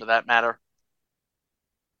accordion, for that matter.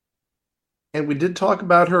 And we did talk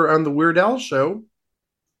about her on the Weird Al show.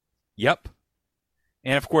 Yep.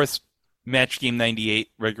 And, of course, Match Game 98,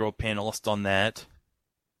 regular panelist on that.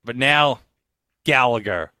 But now,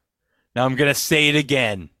 Gallagher. Now I'm going to say it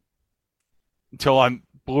again until I'm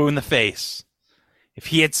blue in the face. If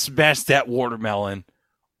he had smashed that watermelon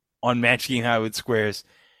on Match Game Hollywood Squares,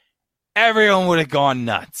 everyone would have gone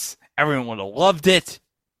nuts. Everyone would have loved it,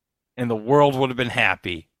 and the world would have been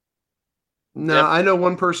happy. No, yep. I know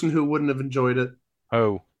one person who wouldn't have enjoyed it.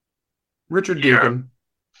 Oh. Richard Deacon.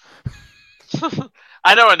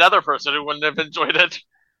 I know another person who wouldn't have enjoyed it.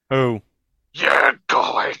 Who? You're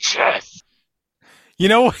gorgeous. You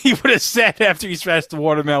know what he would have said after he smashed the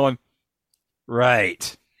watermelon?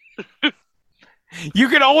 Right. You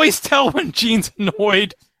can always tell when Gene's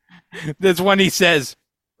annoyed. That's when he says,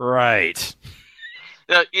 right.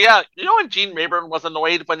 Yeah, you know when Gene Rayburn was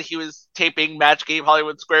annoyed when he was taping Match Game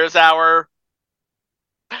Hollywood Squares Hour?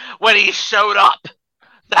 When he showed up.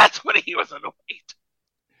 That's when he was annoyed.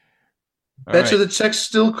 Bet you the check's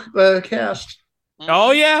still cashed. Oh,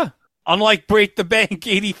 yeah. Unlike Break the Bank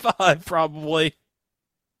 85, probably.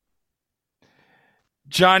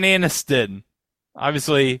 John Aniston.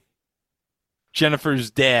 Obviously, Jennifer's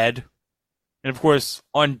dad. And, of course,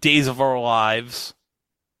 on Days of Our Lives.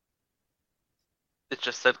 It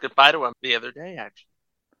just said goodbye to him the other day, actually.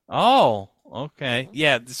 Oh, okay.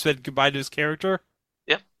 Yeah, it said goodbye to his character?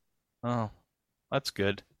 Yep. Oh, that's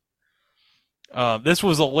good. This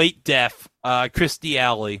was a late death. Kirstie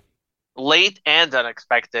Alley. Late and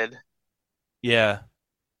unexpected. Yeah.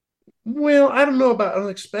 Well, I don't know about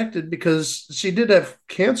unexpected because she did have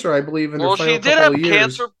cancer, I believe, in her final couple of years.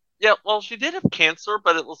 Cancer. Yeah, well, she did have cancer,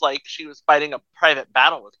 but it was like she was fighting a private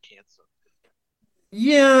battle with cancer.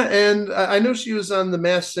 Yeah, and I know she was on The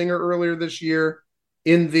Masked Singer earlier this year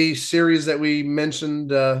in the series that we mentioned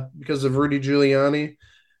because of Rudy Giuliani.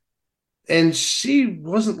 And she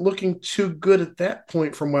wasn't looking too good at that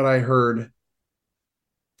point from what I heard.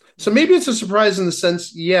 So maybe it's a surprise in the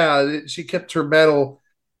sense, yeah, she kept her battle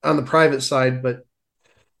on the private side, but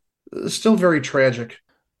Still very tragic.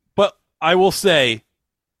 But I will say,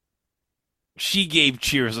 she gave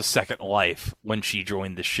Cheers a second life when she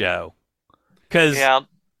joined the show. Because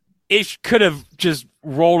it could have just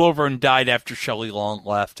rolled over and died after Shelley Long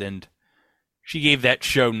left, and she gave that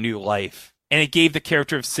show new life. And it gave the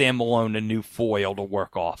character of Sam Malone a new foil to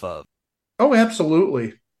work off of. Oh,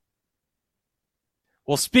 absolutely.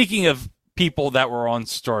 Well, speaking of people that were on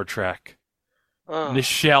Star Trek,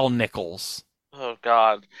 Nichelle Nichols. Oh,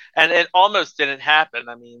 God. And it almost didn't happen.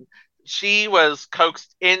 I mean, she was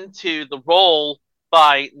coaxed into the role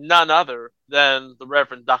by none other than the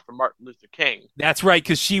Reverend Dr. Martin Luther King. That's right,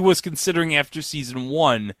 because she was considering after season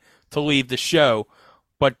 1 to leave the show,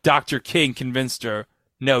 but Dr. King convinced her,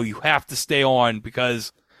 no, you have to stay on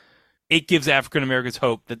because it gives African Americans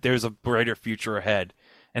hope that there's a brighter future ahead.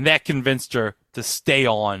 And that convinced her to stay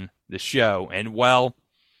on the show. And, well,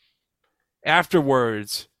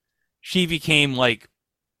 afterwards, she became like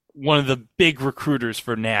one of the big recruiters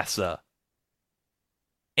for NASA.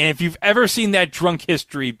 And if you've ever seen that Drunk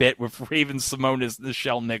History bit with Raven Simone as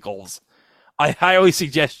Nichelle Nichols, I highly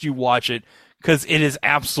suggest you watch it because it is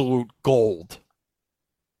absolute gold.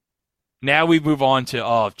 Now we move on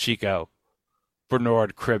to, Chico,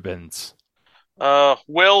 Bernard Cribbins.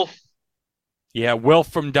 Wilf. Yeah, Wilf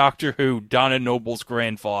from Doctor Who, Donna Noble's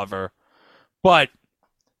grandfather. But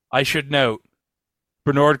I should note,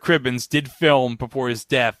 Bernard Cribbins did film before his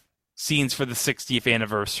death scenes for the 60th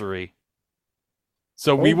anniversary.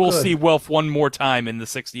 So we will see Wilf one more time in the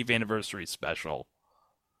 60th anniversary special.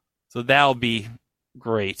 So that'll be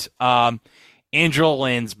great. Angela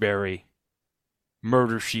Lansbury,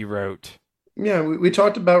 Murder, She Wrote. Yeah, we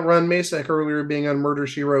talked about Ron Masak earlier being on Murder,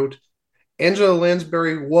 She Wrote. Angela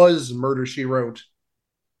Lansbury was Murder, She Wrote.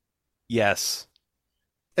 Yes.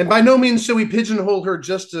 And by no means should we pigeonhole her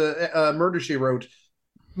just to Murder, She Wrote.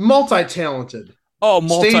 Multi-talented. Oh,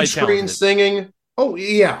 multi-talented. Stage, screen, singing. Oh,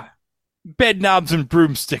 yeah. Bed knobs and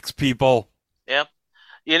broomsticks, people. Yep.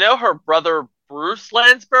 You know, her brother Bruce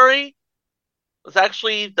Lansbury was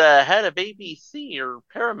actually the head of ABC or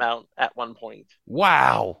Paramount at one point.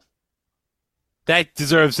 Wow. That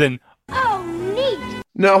deserves an... Oh, neat.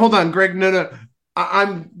 No, hold on, Greg. No.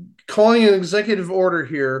 I'm calling an executive order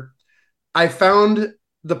here. I found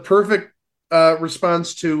the perfect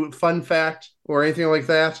response to fun fact or anything like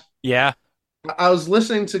that. Yeah. I was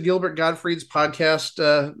listening to Gilbert Gottfried's podcast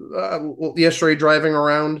yesterday, driving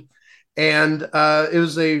around, and it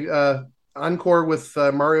was a encore with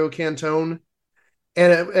Mario Cantone,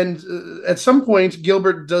 and at some point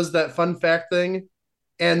Gilbert does that fun fact thing,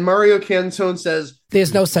 and Mario Cantone says,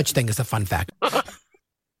 "There's no such thing as a fun fact."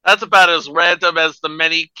 That's about as random as the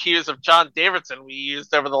many cues of John Davidson we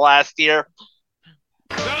used over the last year.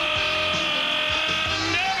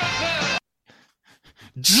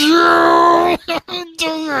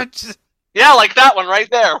 Yeah, like that one right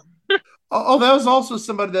there. Oh, that was also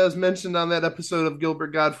somebody that was mentioned on that episode of Gilbert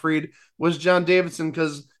Gottfried was John Davidson,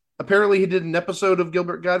 because apparently he did an episode of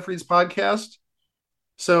Gilbert Gottfried's podcast.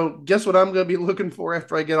 So guess what I'm going to be looking for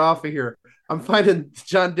after I get off of here? I'm finding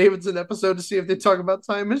John Davidson episode to see if they talk about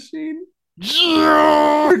Time Machine.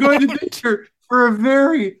 We're going to be here for a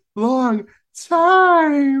very long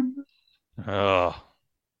time. Oh.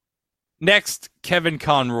 Next, Kevin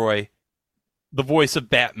Conroy, the voice of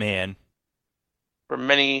Batman. For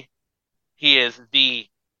many, he is the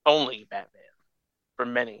only Batman. For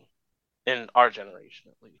many, in our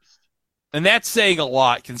generation at least. And that's saying a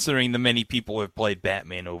lot, considering the many people who have played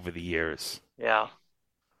Batman over the years. Yeah.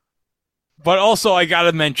 But also, I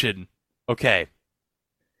gotta mention, okay,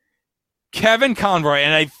 Kevin Conroy,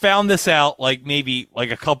 and I found this out maybe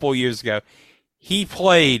a couple years ago, he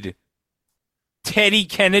played Teddy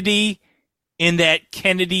Kennedy in that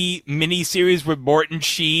Kennedy miniseries with Morton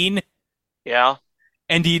Sheen. Yeah.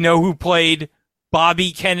 And do you know who played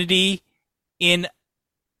Bobby Kennedy in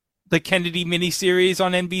the Kennedy miniseries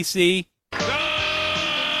on NBC?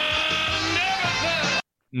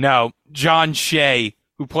 No, John Shea,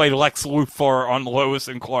 who played Lex Luthor on Lois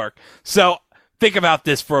and Clark. So, think about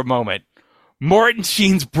this for a moment. Morton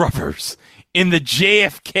Sheen's brothers in the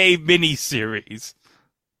JFK miniseries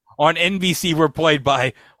on NBC were played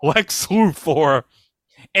by Lex Luthor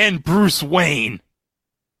and Bruce Wayne.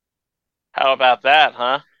 How about that,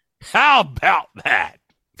 huh? How about that?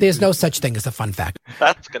 There's no such thing as a fun fact.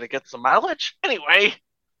 That's going to get some mileage. Anyway,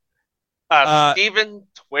 Stephen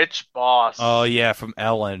Twitch Boss. Oh, yeah, from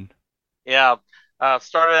Ellen. Yeah.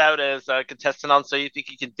 Started out as a contestant on So You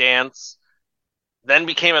Think You Can Dance, then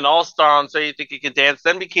became an all-star on So You Think You Can Dance,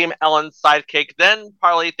 then became Ellen's sidekick, then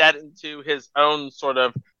parlayed that into his own sort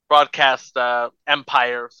of broadcast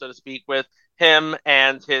empire, so to speak, with him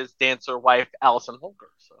and his dancer wife, Allison Holker.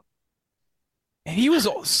 So. And he was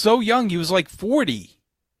so young. He was like 40.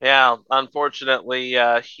 Yeah, unfortunately,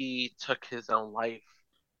 he took his own life.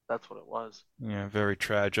 That's what it was. Yeah, very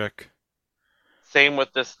tragic. Same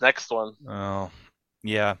with this next one. Oh,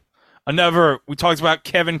 yeah. We talked about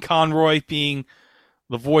Kevin Conroy being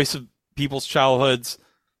the voice of people's childhoods.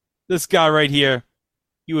 This guy right here,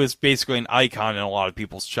 he was basically an icon in a lot of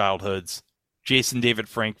people's childhoods. Jason David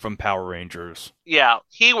Frank from Power Rangers. Yeah,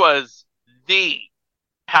 he was the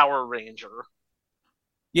Power Ranger.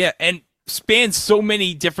 Yeah, and spans so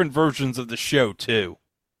many different versions of the show, too.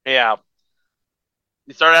 Yeah.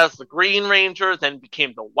 He started as the Green Ranger, then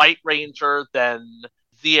became the White Ranger, then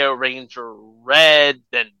Zeo Ranger Red,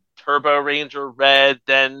 then Turbo Ranger Red,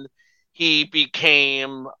 then he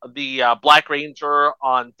became the Black Ranger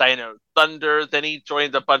on Dino Thunder, then he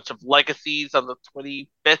joined a bunch of Legacies on the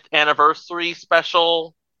 25th anniversary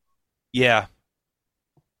special. Yeah.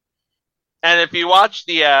 And if you watch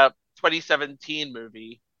the 2017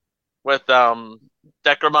 movie with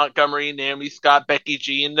Decker Montgomery, Naomi Scott, Becky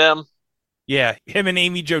G, and them. Yeah, him and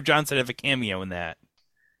Amy Jo Johnson have a cameo in that.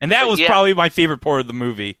 And that was probably my favorite part of the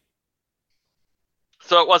movie.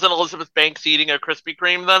 So it wasn't Elizabeth Banks eating a Krispy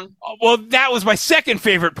Kreme then? Well, that was my second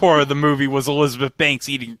favorite part of the movie, was Elizabeth Banks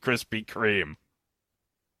eating Krispy Kreme.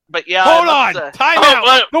 But yeah, hold on, time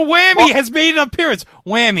out. The Whammy has made an appearance.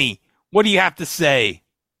 Whammy, what do you have to say?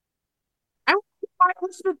 I don't know why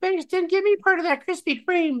Elizabeth Banks didn't give me part of that Krispy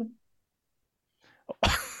Kreme.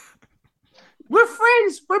 We're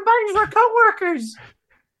friends. We're buddies. We're co-workers.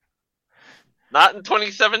 Not in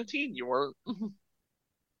 2017, you weren't.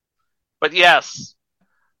 But yes,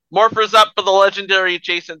 Morphers up for the legendary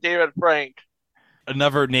Jason David Frank.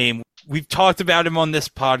 Another name. We've talked about him on this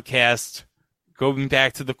podcast, going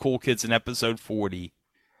back to the Cool Kids in episode 40.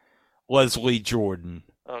 Leslie Jordan.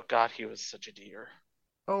 Oh, God, he was such a dear.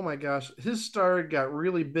 Oh, my gosh. His star got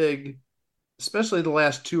really big, especially the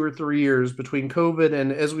last 2 or 3 years between COVID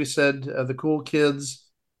and, as we said, the Cool Kids.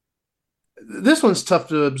 This one's tough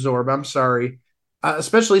to absorb. I'm sorry.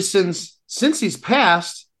 Especially since he's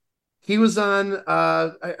passed. He was on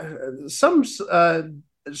some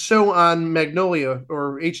show on Magnolia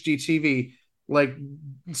or HGTV, like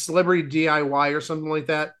Celebrity DIY or something like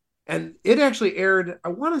that. And it actually aired, I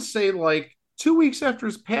want to say, like 2 weeks after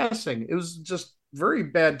his passing. It was just very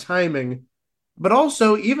bad timing. But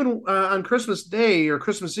also, even on Christmas Day or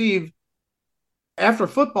Christmas Eve, after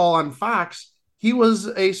football on Fox, he was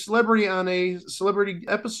a celebrity on a celebrity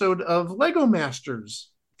episode of Lego Masters.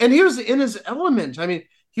 And he was in his element. I mean,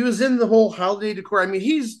 he was in the whole holiday decor. I mean,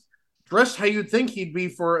 he's dressed how you'd think he'd be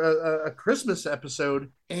for a Christmas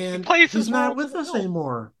episode. And he's not with us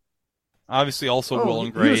anymore. Obviously, also Will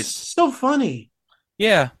and Grace. He was so funny.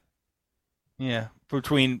 Yeah. Yeah.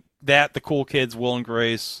 Between that, the Cool Kids, Will and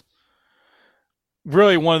Grace.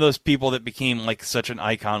 Really one of those people that became like such an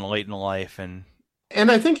icon late in life. And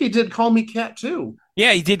I think he did Call Me Cat too.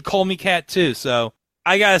 Yeah, he did Call Me Cat too. So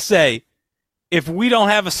I gotta say, if we don't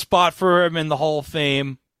have a spot for him in the Hall of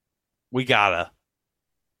Fame, we gotta.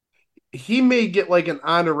 He may get like an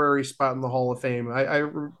honorary spot in the Hall of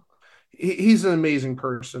Fame. He's an amazing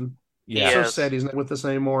person. Yeah. So sad he's not with us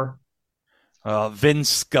anymore. Vin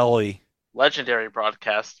Scully. Legendary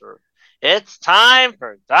broadcaster. It's time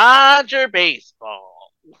for Dodger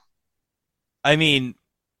baseball. I mean,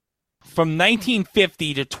 from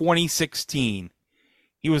 1950 to 2016,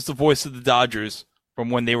 he was the voice of the Dodgers from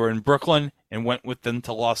when they were in Brooklyn and went with them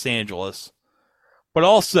to Los Angeles. But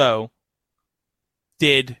also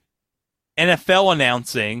did NFL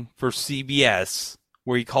announcing for CBS,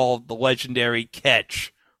 where he called the legendary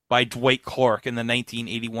catch by Dwight Clark in the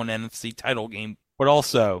 1981 NFC title game. But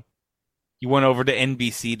also, he went over to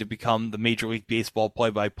NBC to become the Major League Baseball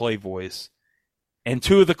play-by-play voice. And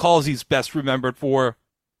two of the calls he's best remembered for: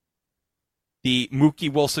 the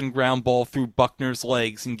Mookie Wilson ground ball through Buckner's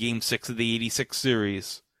legs in Game 6 of the 86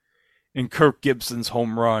 series, and Kirk Gibson's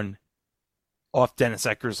home run off Dennis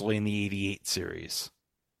Eckersley in the 88 series.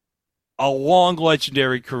 A long,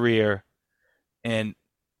 legendary career, and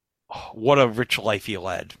what a rich life he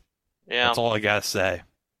led. Yeah. That's all I gotta say.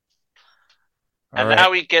 And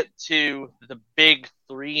now we get to the big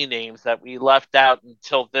three names that we left out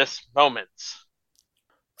until this moment.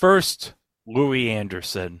 First, Louis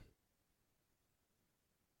Anderson.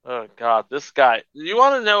 Oh, God, this guy. You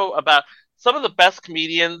want to know about some of the best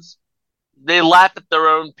comedians? They laugh at their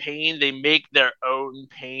own pain. They make their own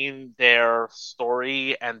pain their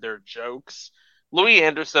story and their jokes. Louis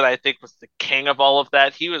Anderson, I think, was the king of all of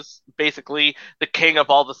that. He was basically the king of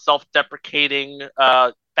all the self-deprecating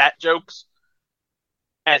fat jokes.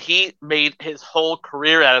 And he made his whole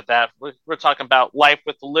career out of that. We're talking about Life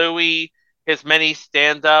with Louie, his many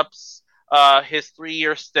stand-ups, his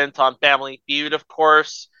 3-year stint on Family Feud, of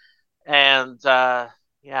course, and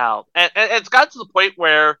yeah, and it's gotten to the point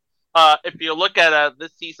where if you look at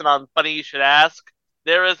this season on Funny You Should Ask,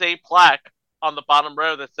 there is a plaque on the bottom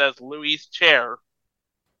row that says Louis' chair.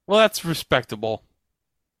 Well, that's respectable.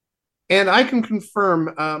 And I can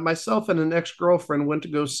confirm, myself and an ex-girlfriend went to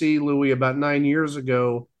go see Louis about 9 years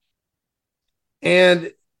ago.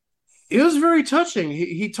 And it was very touching.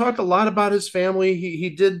 He talked a lot about his family. He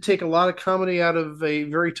did take a lot of comedy out of a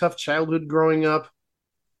very tough childhood growing up.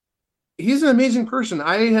 He's an amazing person.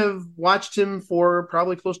 I have watched him for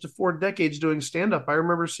probably close to 4 decades doing stand-up. I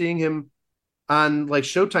remember seeing him on like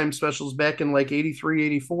Showtime specials back in like 83,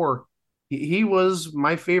 84. He was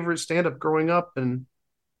my favorite stand-up growing up. And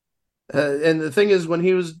the thing is, when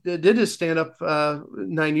he did his stand-up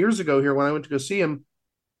 9 years ago here, when I went to go see him,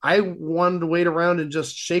 I wanted to wait around and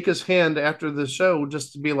just shake his hand after the show,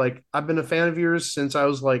 just to be like, I've been a fan of yours since I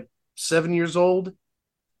was like 7 years old.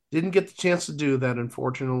 Didn't get the chance to do that,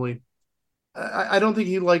 unfortunately. I don't think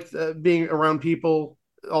he liked being around people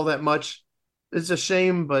all that much. It's a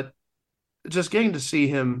shame, but just getting to see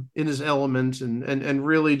him in his element and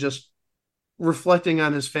really just reflecting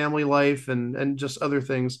on his family life and just other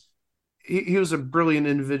things. He was a brilliant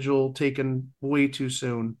individual taken way too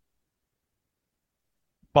soon.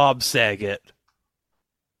 Bob Saget.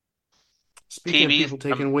 Speaking of people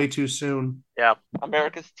taken way too soon. Yeah,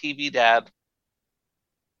 America's TV dad.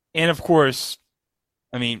 And of course,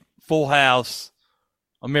 I mean, Full House,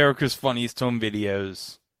 America's Funniest Home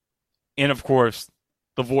Videos, and of course,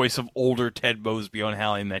 the voice of older Ted Mosby on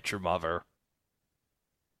How I Met Your Mother.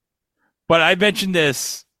 But I mentioned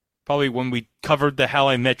this probably when we covered the How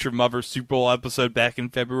I Met Your Mother Super Bowl episode back in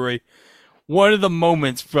February. One of the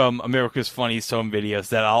moments from America's Funniest Home Videos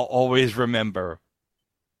that I'll always remember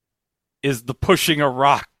is the pushing a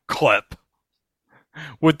rock clip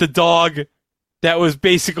with the dog that was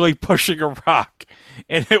basically pushing a rock.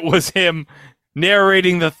 And it was him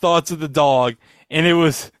narrating the thoughts of the dog. And it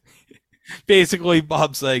was basically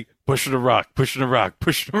Bob saying, pushing a rock, pushing a rock,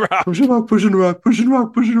 pushing a rock. Pushing a rock, pushing a rock, pushing a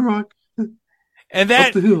rock, pushing a rock. And that,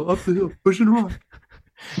 up the hill, pushing a rock.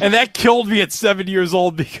 And that killed me at 7 years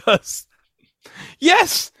old because,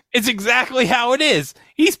 yes, it's exactly how it is.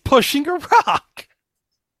 He's pushing a rock.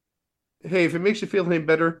 Hey, if it makes you feel any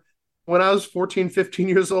better, when I was 14, 15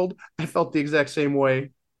 years old, I felt the exact same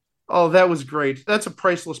way. Oh, that was great. That's a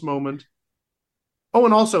priceless moment. Oh,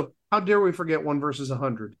 and also, how dare we forget 1 versus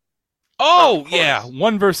 100? Oh, yeah,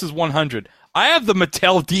 1 versus 100. I have the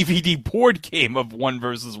Mattel DVD board game of 1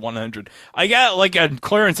 versus 100. I got like a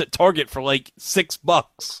clearance at Target for like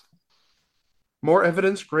 $6. More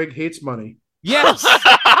evidence Greg hates money. Yes.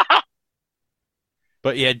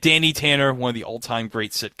 But yeah, Danny Tanner, one of the all-time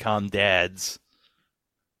great sitcom dads.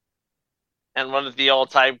 And one of the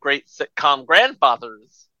all-time great sitcom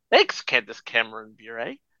grandfathers. Thanks, Candace Cameron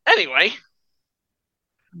Bure. Anyway.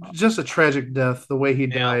 Just a tragic death, the way he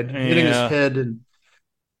died. Hitting his head, and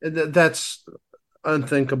that's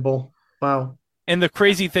unthinkable. Wow. And the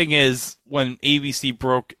crazy thing is, when ABC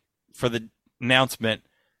broke for the announcement,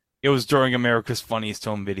 it was during America's Funniest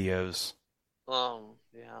Home Videos. Oh,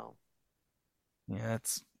 yeah. Yeah,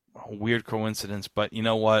 that's a weird coincidence, but you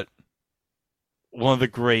know what? One of the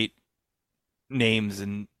great names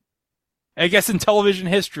in, I guess, in television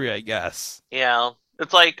history, I guess. Yeah.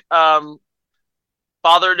 It's like,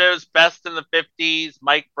 Father Knows Best in the 50s,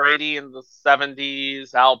 Mike Brady in the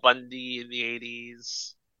 70s, Al Bundy in the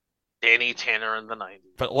 80s, Danny Tanner in the 90s.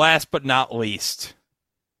 But last but not least,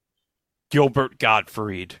 Gilbert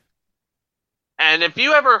Gottfried. And if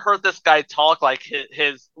you ever heard this guy talk, like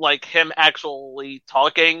him actually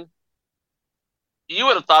talking, you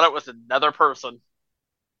would have thought it was another person.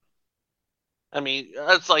 I mean,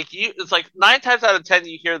 it's like 9 times out of 10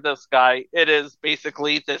 you hear this guy, it is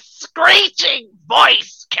basically this screeching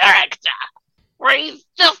voice character where he's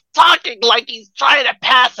just talking like he's trying to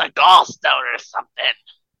pass a gallstone or something.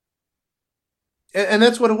 And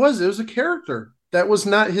that's what it was. It was a character. That was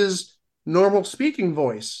not his normal speaking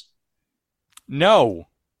voice. No.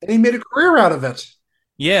 And he made a career out of it.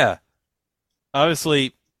 Yeah.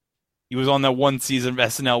 Obviously, he was on that one season of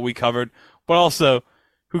SNL we covered, but also,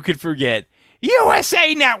 who could forget,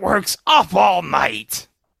 USA Network's Up All Night.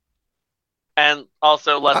 And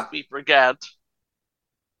also, lest we forget,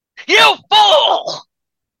 you fool!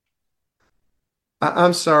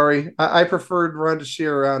 I'm sorry. I preferred Rhonda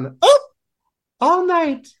Shear on Up All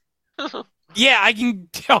Night. Yeah, I can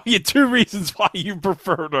tell you 2 reasons why you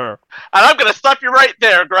preferred her. And I'm going to stop you right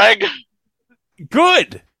there, Greg.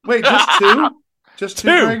 Good. Wait, just 2? Just 2,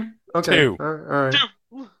 Greg? Okay. 2. All right.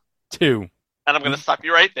 2. And I'm going to stop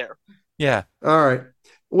you right there. Yeah. All right.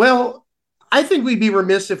 Well, I think we'd be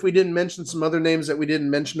remiss if we didn't mention some other names that we didn't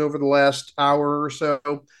mention over the last hour or so.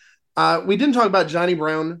 We didn't talk about Johnny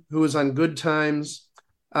Brown, who was on Good Times.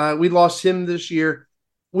 We lost him this year.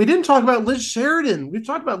 We didn't talk about Liz Sheridan. We've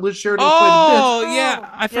talked about Liz Sheridan quite a bit. Oh, yeah.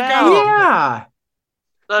 I forgot.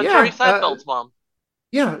 Yeah. Jerry Seinfeld's mom.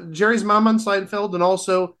 Yeah, Jerry's mom on Seinfeld, and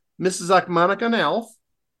also Mrs. Achmanik on Alf.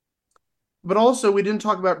 But also, we didn't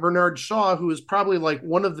talk about Bernard Shaw, who was probably like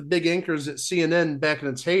one of the big anchors at CNN back in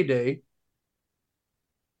its heyday.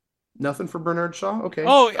 Nothing for Bernard Shaw? Okay.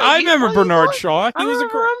 Oh, I remember Bernard Shaw. He was a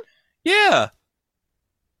great... Yeah.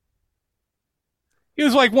 He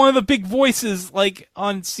was like one of the big voices like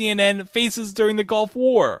on CNN Faces during the Gulf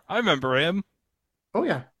War. I remember him. Oh,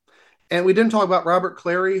 yeah. And we didn't talk about Robert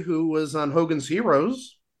Clary, who was on Hogan's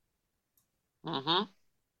Heroes. Mm-hmm.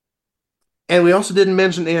 And we also didn't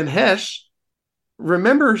mention Anne Hesh.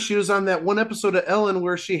 Remember, she was on that one episode of Ellen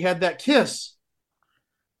where she had that kiss.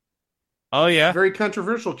 Oh, yeah. Very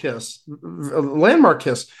controversial kiss. A landmark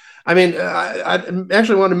kiss. I mean, I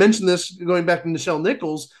actually want to mention this going back to Nichelle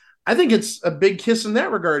Nichols. I think it's a big kiss in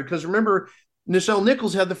that regard because remember, Nichelle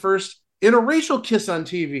Nichols had the first interracial kiss on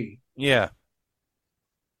TV. Yeah.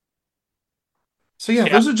 So, yeah,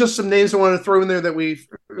 those are just some names I want to throw in there that we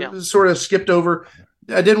sort of skipped over.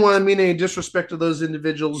 I didn't want to mean any disrespect to those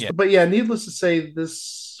individuals. But, yeah, needless to say,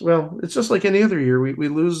 this, well, it's just like any other year. We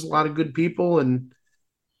lose a lot of good people, and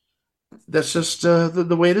that's just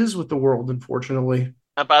the way it is with the world, unfortunately.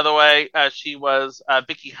 By the way, she was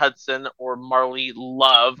Vicky Hudson or Marley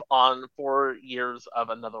Love on 4 Years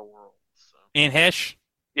of Another World. So. Anne Hesh?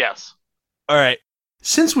 Yes. All right.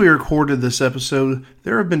 Since we recorded this episode,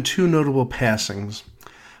 there have been two notable passings.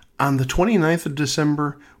 On the 29th of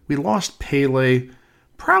December, we lost Pele,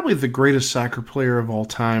 probably the greatest soccer player of all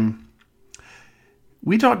time.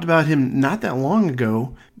 We talked about him not that long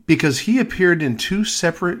ago because he appeared in 2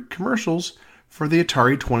 separate commercials for the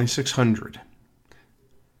Atari 2600.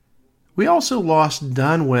 We also lost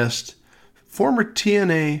Don West, former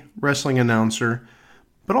TNA wrestling announcer,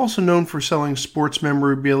 but also known for selling sports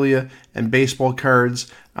memorabilia and baseball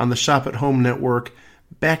cards on the Shop at Home network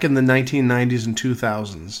back in the 1990s and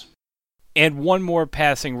 2000s. And one more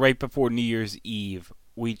passing right before New Year's Eve.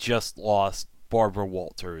 We just lost Barbara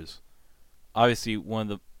Walters. Obviously, one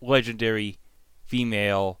of the legendary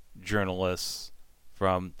female journalists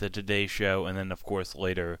from The Today Show, and then, of course,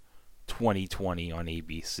 later 2020 on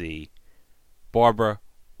ABC. Barbara,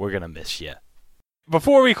 we're going to miss you.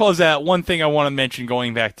 Before we close out, one thing I want to mention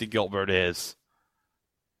going back to Gilbert is,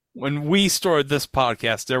 when we started this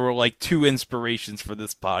podcast, there were like 2 inspirations for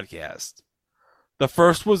this podcast. The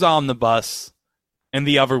first was Omnibus, and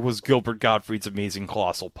the other was Gilbert Gottfried's Amazing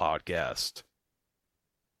Colossal Podcast.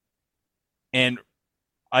 And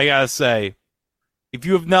I gotta say, if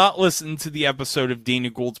you have not listened to the episode of Dana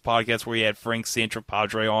Gould's podcast where he had Frank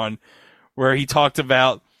Santrapadre on, where he talked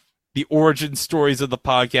about the origin stories of the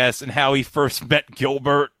podcast and how he first met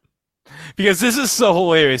Gilbert, because this is so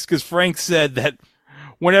hilarious, because Frank said that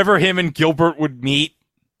whenever him and Gilbert would meet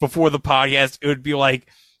before the podcast, it would be like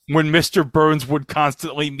when Mr. Burns would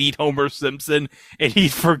constantly meet Homer Simpson and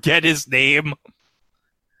he'd forget his name.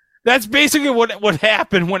 That's basically what would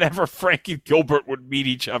happen whenever Frank and Gilbert would meet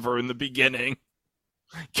each other in the beginning.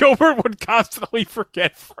 Gilbert would constantly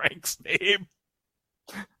forget Frank's name.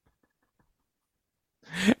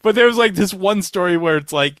 But there was like this one story where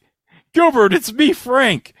it's like, Gilbert, it's me,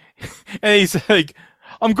 Frank. And he's like,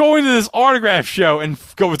 I'm going to this autograph show. And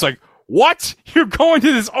Gilbert's like, what? You're going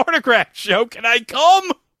to this autograph show? Can I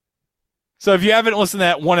come? So if you haven't listened to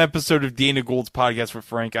that one episode of Dana Gould's podcast with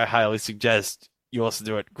Frank, I highly suggest you listen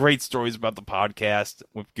to it. Great stories about the podcast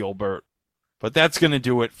with Gilbert. But that's going to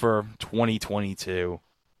do it for 2022.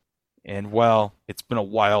 And, well, it's been a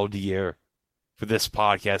wild year for this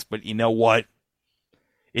podcast. But you know what?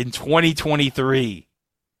 In 2023,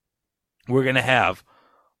 we're going to have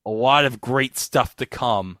a lot of great stuff to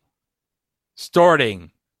come,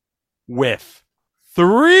 starting with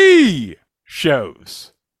 3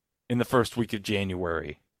 shows in the first week of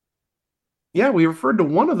January. Yeah, we referred to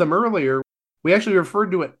one of them earlier. We actually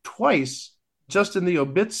referred to it twice, just in the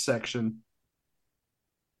obits section.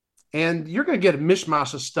 And you're going to get a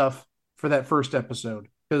mishmash of stuff for that first episode,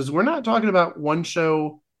 because we're not talking about 1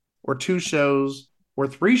 show or 2 shows or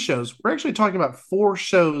 3 shows. We're actually talking about 4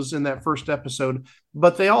 shows in that first episode,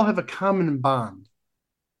 but they all have a common bond.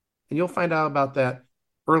 And you'll find out about that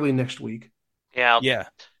early next week. Yeah.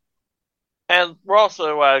 And we're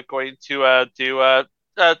also going to do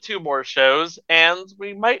 2 more shows, and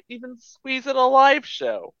we might even squeeze in a live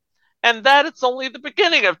show. And that it's only the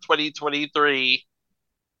beginning of 2023.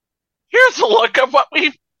 Here's a look of what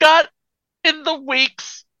we've got in the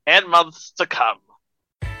weeks and months to come.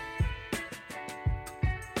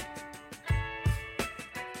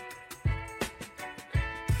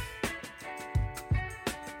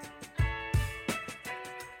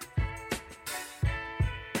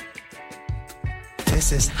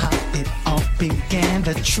 This is how it all began,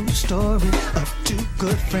 the true story of two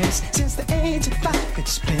good friends. Since the age of 5,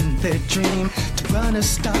 it's been their dream to run a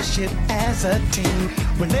starship as a team.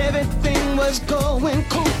 When everything was going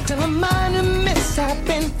cool, till a minor mishap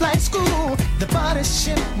in flight school. The body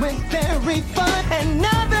ship went very fun, and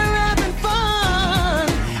now they're having fun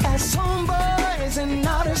as homeboys in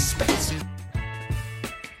outer space.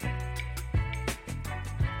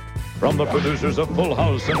 From the producers of Full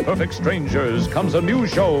House and Perfect Strangers comes a new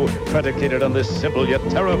show predicated on this simple yet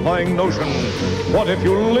terrifying notion. What if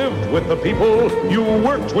you lived with the people you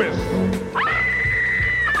worked with?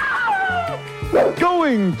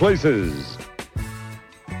 Going places.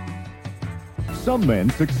 Some men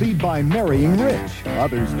succeed by marrying rich.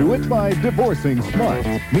 Others do it by divorcing smart.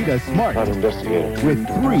 Meet a smart with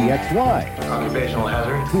 3 ex-wives. Occupational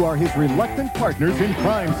hazard. Who are his reluctant partners in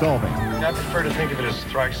crime solving. I prefer to think of it as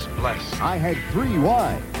thrice blessed. I Had 3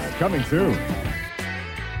 Wives. Coming soon.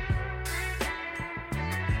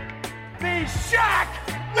 The Shack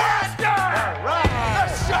Master! All right.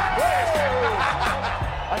 The Shack Master!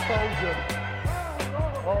 I told you.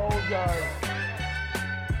 Oh, God.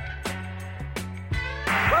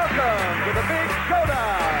 Welcome to the Big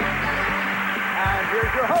Showdown. And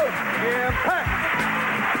here's your host, Jim Peck.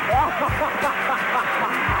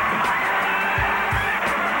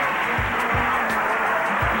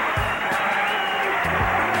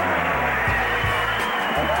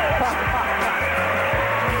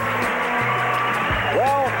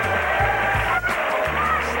 Well,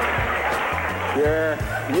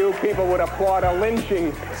 you people would applaud a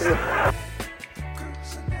lynching.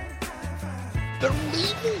 They're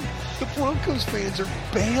leaving. The Broncos fans are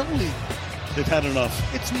bailing. They've had enough.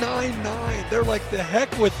 It's 9-9. They're like, the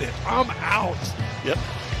heck with it. I'm out. Yep.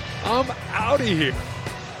 I'm out of here.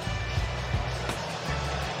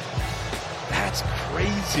 That's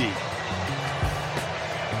crazy.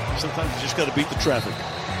 Sometimes you just got to beat the traffic.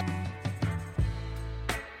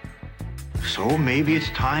 So maybe it's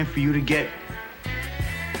time for you to get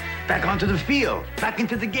back onto the field, back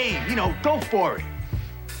into the game. You know, go for it.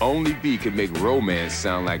 Only B could make romance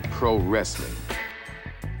sound like pro wrestling.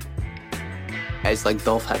 Guys like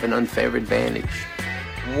Dolph have an unfair advantage.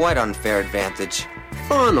 What unfair advantage?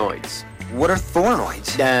 Thornoids. What are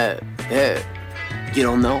thornoids? You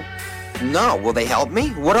don't know? No, will they help me?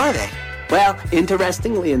 What are they? Well,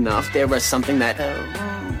 interestingly enough, there was something that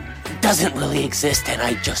doesn't really exist and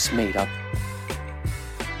I just made up.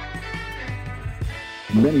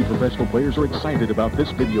 Many professional players are excited about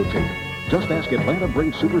this videotape. Just ask Atlanta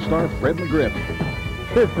Braves superstar Fred McGriff.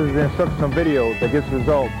 This is some video that gets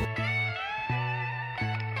results.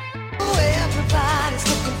 Everybody's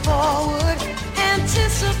looking forward,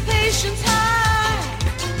 anticipation's high,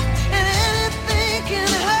 and anything can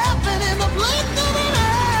happen in the blink of an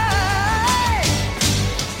eye.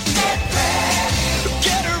 Get ready,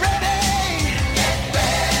 get ready, get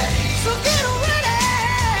ready. So get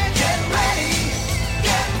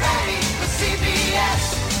ready for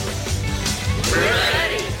CBS.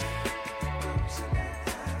 Ready.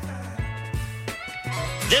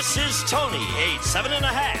 This is Tony, age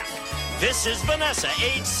 7.5. This is Vanessa,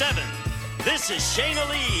 age 7. This is Shayna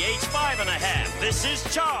Lee, age 5.5. This is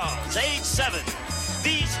Charles, age 7.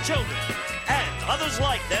 These children and others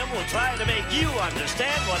like them will try to make you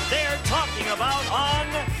understand what they're talking about on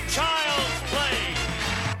Child's Play.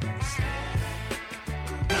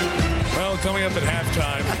 Well, coming up at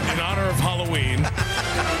halftime, in honor of Halloween,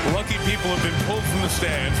 lucky people have been pulled from the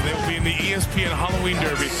stands. They will be in the ESPN Halloween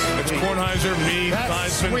Derby. It's Kornheiser, me,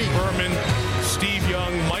 Theismann, Berman, Steve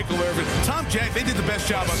Young, Michael Irvin, Tom Jack. They did the best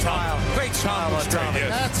job on top. Great smile on Tom. Yes.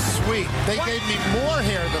 That's sweet. They gave me more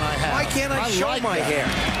hair than I have. Why can't I show like my that.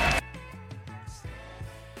 hair?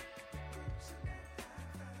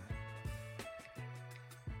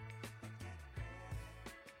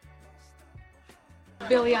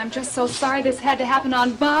 Billy, I'm just so sorry this had to happen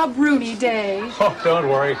on Bob Rooney Day. Oh, don't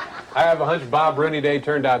worry. I have a hunch Bob Rooney Day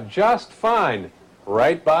turned out just fine.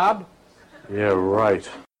 Right, Bob? Yeah, right.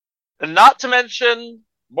 And not to mention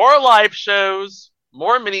more live shows,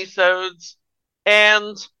 more minisodes,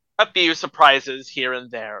 and a few surprises here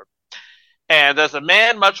and there. And as a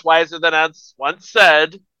man much wiser than us once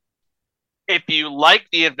said, if you like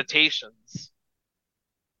the invitations,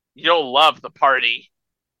 you'll love the party.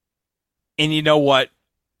 And you know what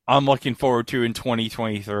I'm looking forward to in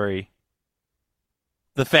 2023?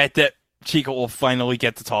 The fact that Chico will finally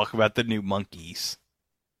get to talk about the new Monkees.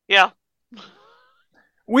 Yeah.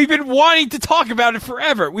 We've been wanting to talk about it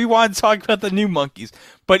forever. We want to talk about the new Monkees.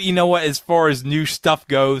 But you know what? As far as new stuff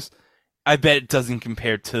goes, I bet it doesn't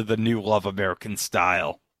compare to the new Love American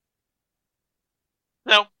Style.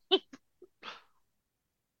 No.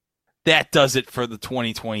 That does it for the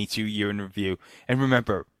 2022 year in review. And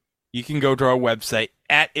remember, you can go to our website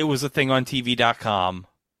at itwasathingontv.com.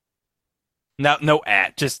 No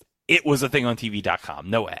ad, just itwasathingontv.com.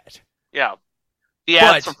 No ad. Yeah. The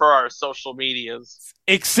ads are for our social medias.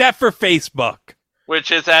 Except for Facebook.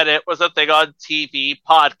 Which is at It Was a Thing on TV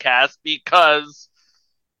podcast because,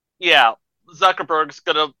 yeah, Zuckerberg's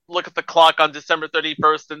going to look at the clock on December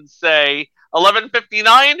 31st and say,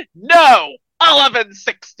 11:59? No!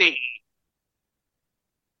 11:60!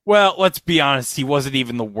 Well, let's be honest, he wasn't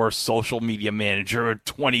even the worst social media manager of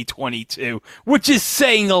 2022, which is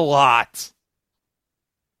saying a lot.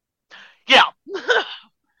 Yeah.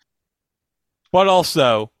 But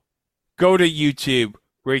also, go to YouTube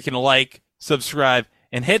where you can like, subscribe,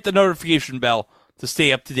 and hit the notification bell to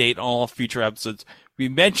stay up to date on all future episodes. We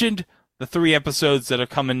mentioned the 3 episodes that are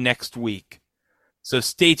coming next week, so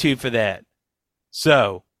stay tuned for that.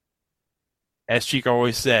 So, as Chico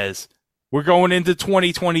always says, we're going into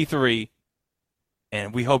 2023,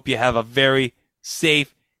 and we hope you have a very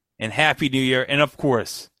safe and happy new year. And of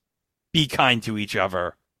course, be kind to each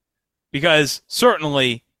other, because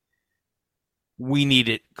certainly we need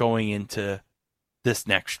it going into this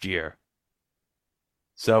next year.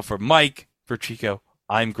 So for Mike, for Chico,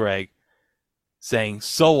 I'm Greg, saying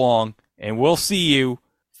so long, and we'll see you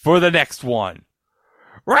for the next one.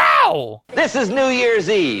 Row! This is New Year's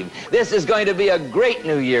Eve. This is going to be a great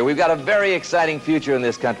new year. We've got a very exciting future in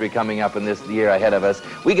this country coming up in this year ahead of us.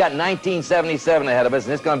 We got 1977 ahead of us,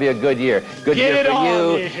 and it's going to be a good year. Good year for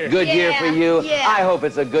you. Good year for you. I hope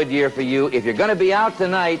it's a good year for you. If you're going to be out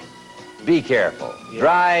tonight, be careful.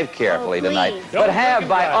 Drive carefully tonight. But have,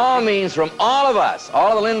 by all means, from all of us, all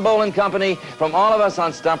of the Lynn Boland Company, from all of us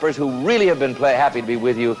on Stumpers who really have been happy to be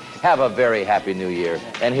with you, have a very happy new year.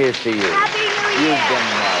 And here's to you. Happy New Year! You've been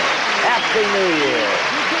married. Happy New Year.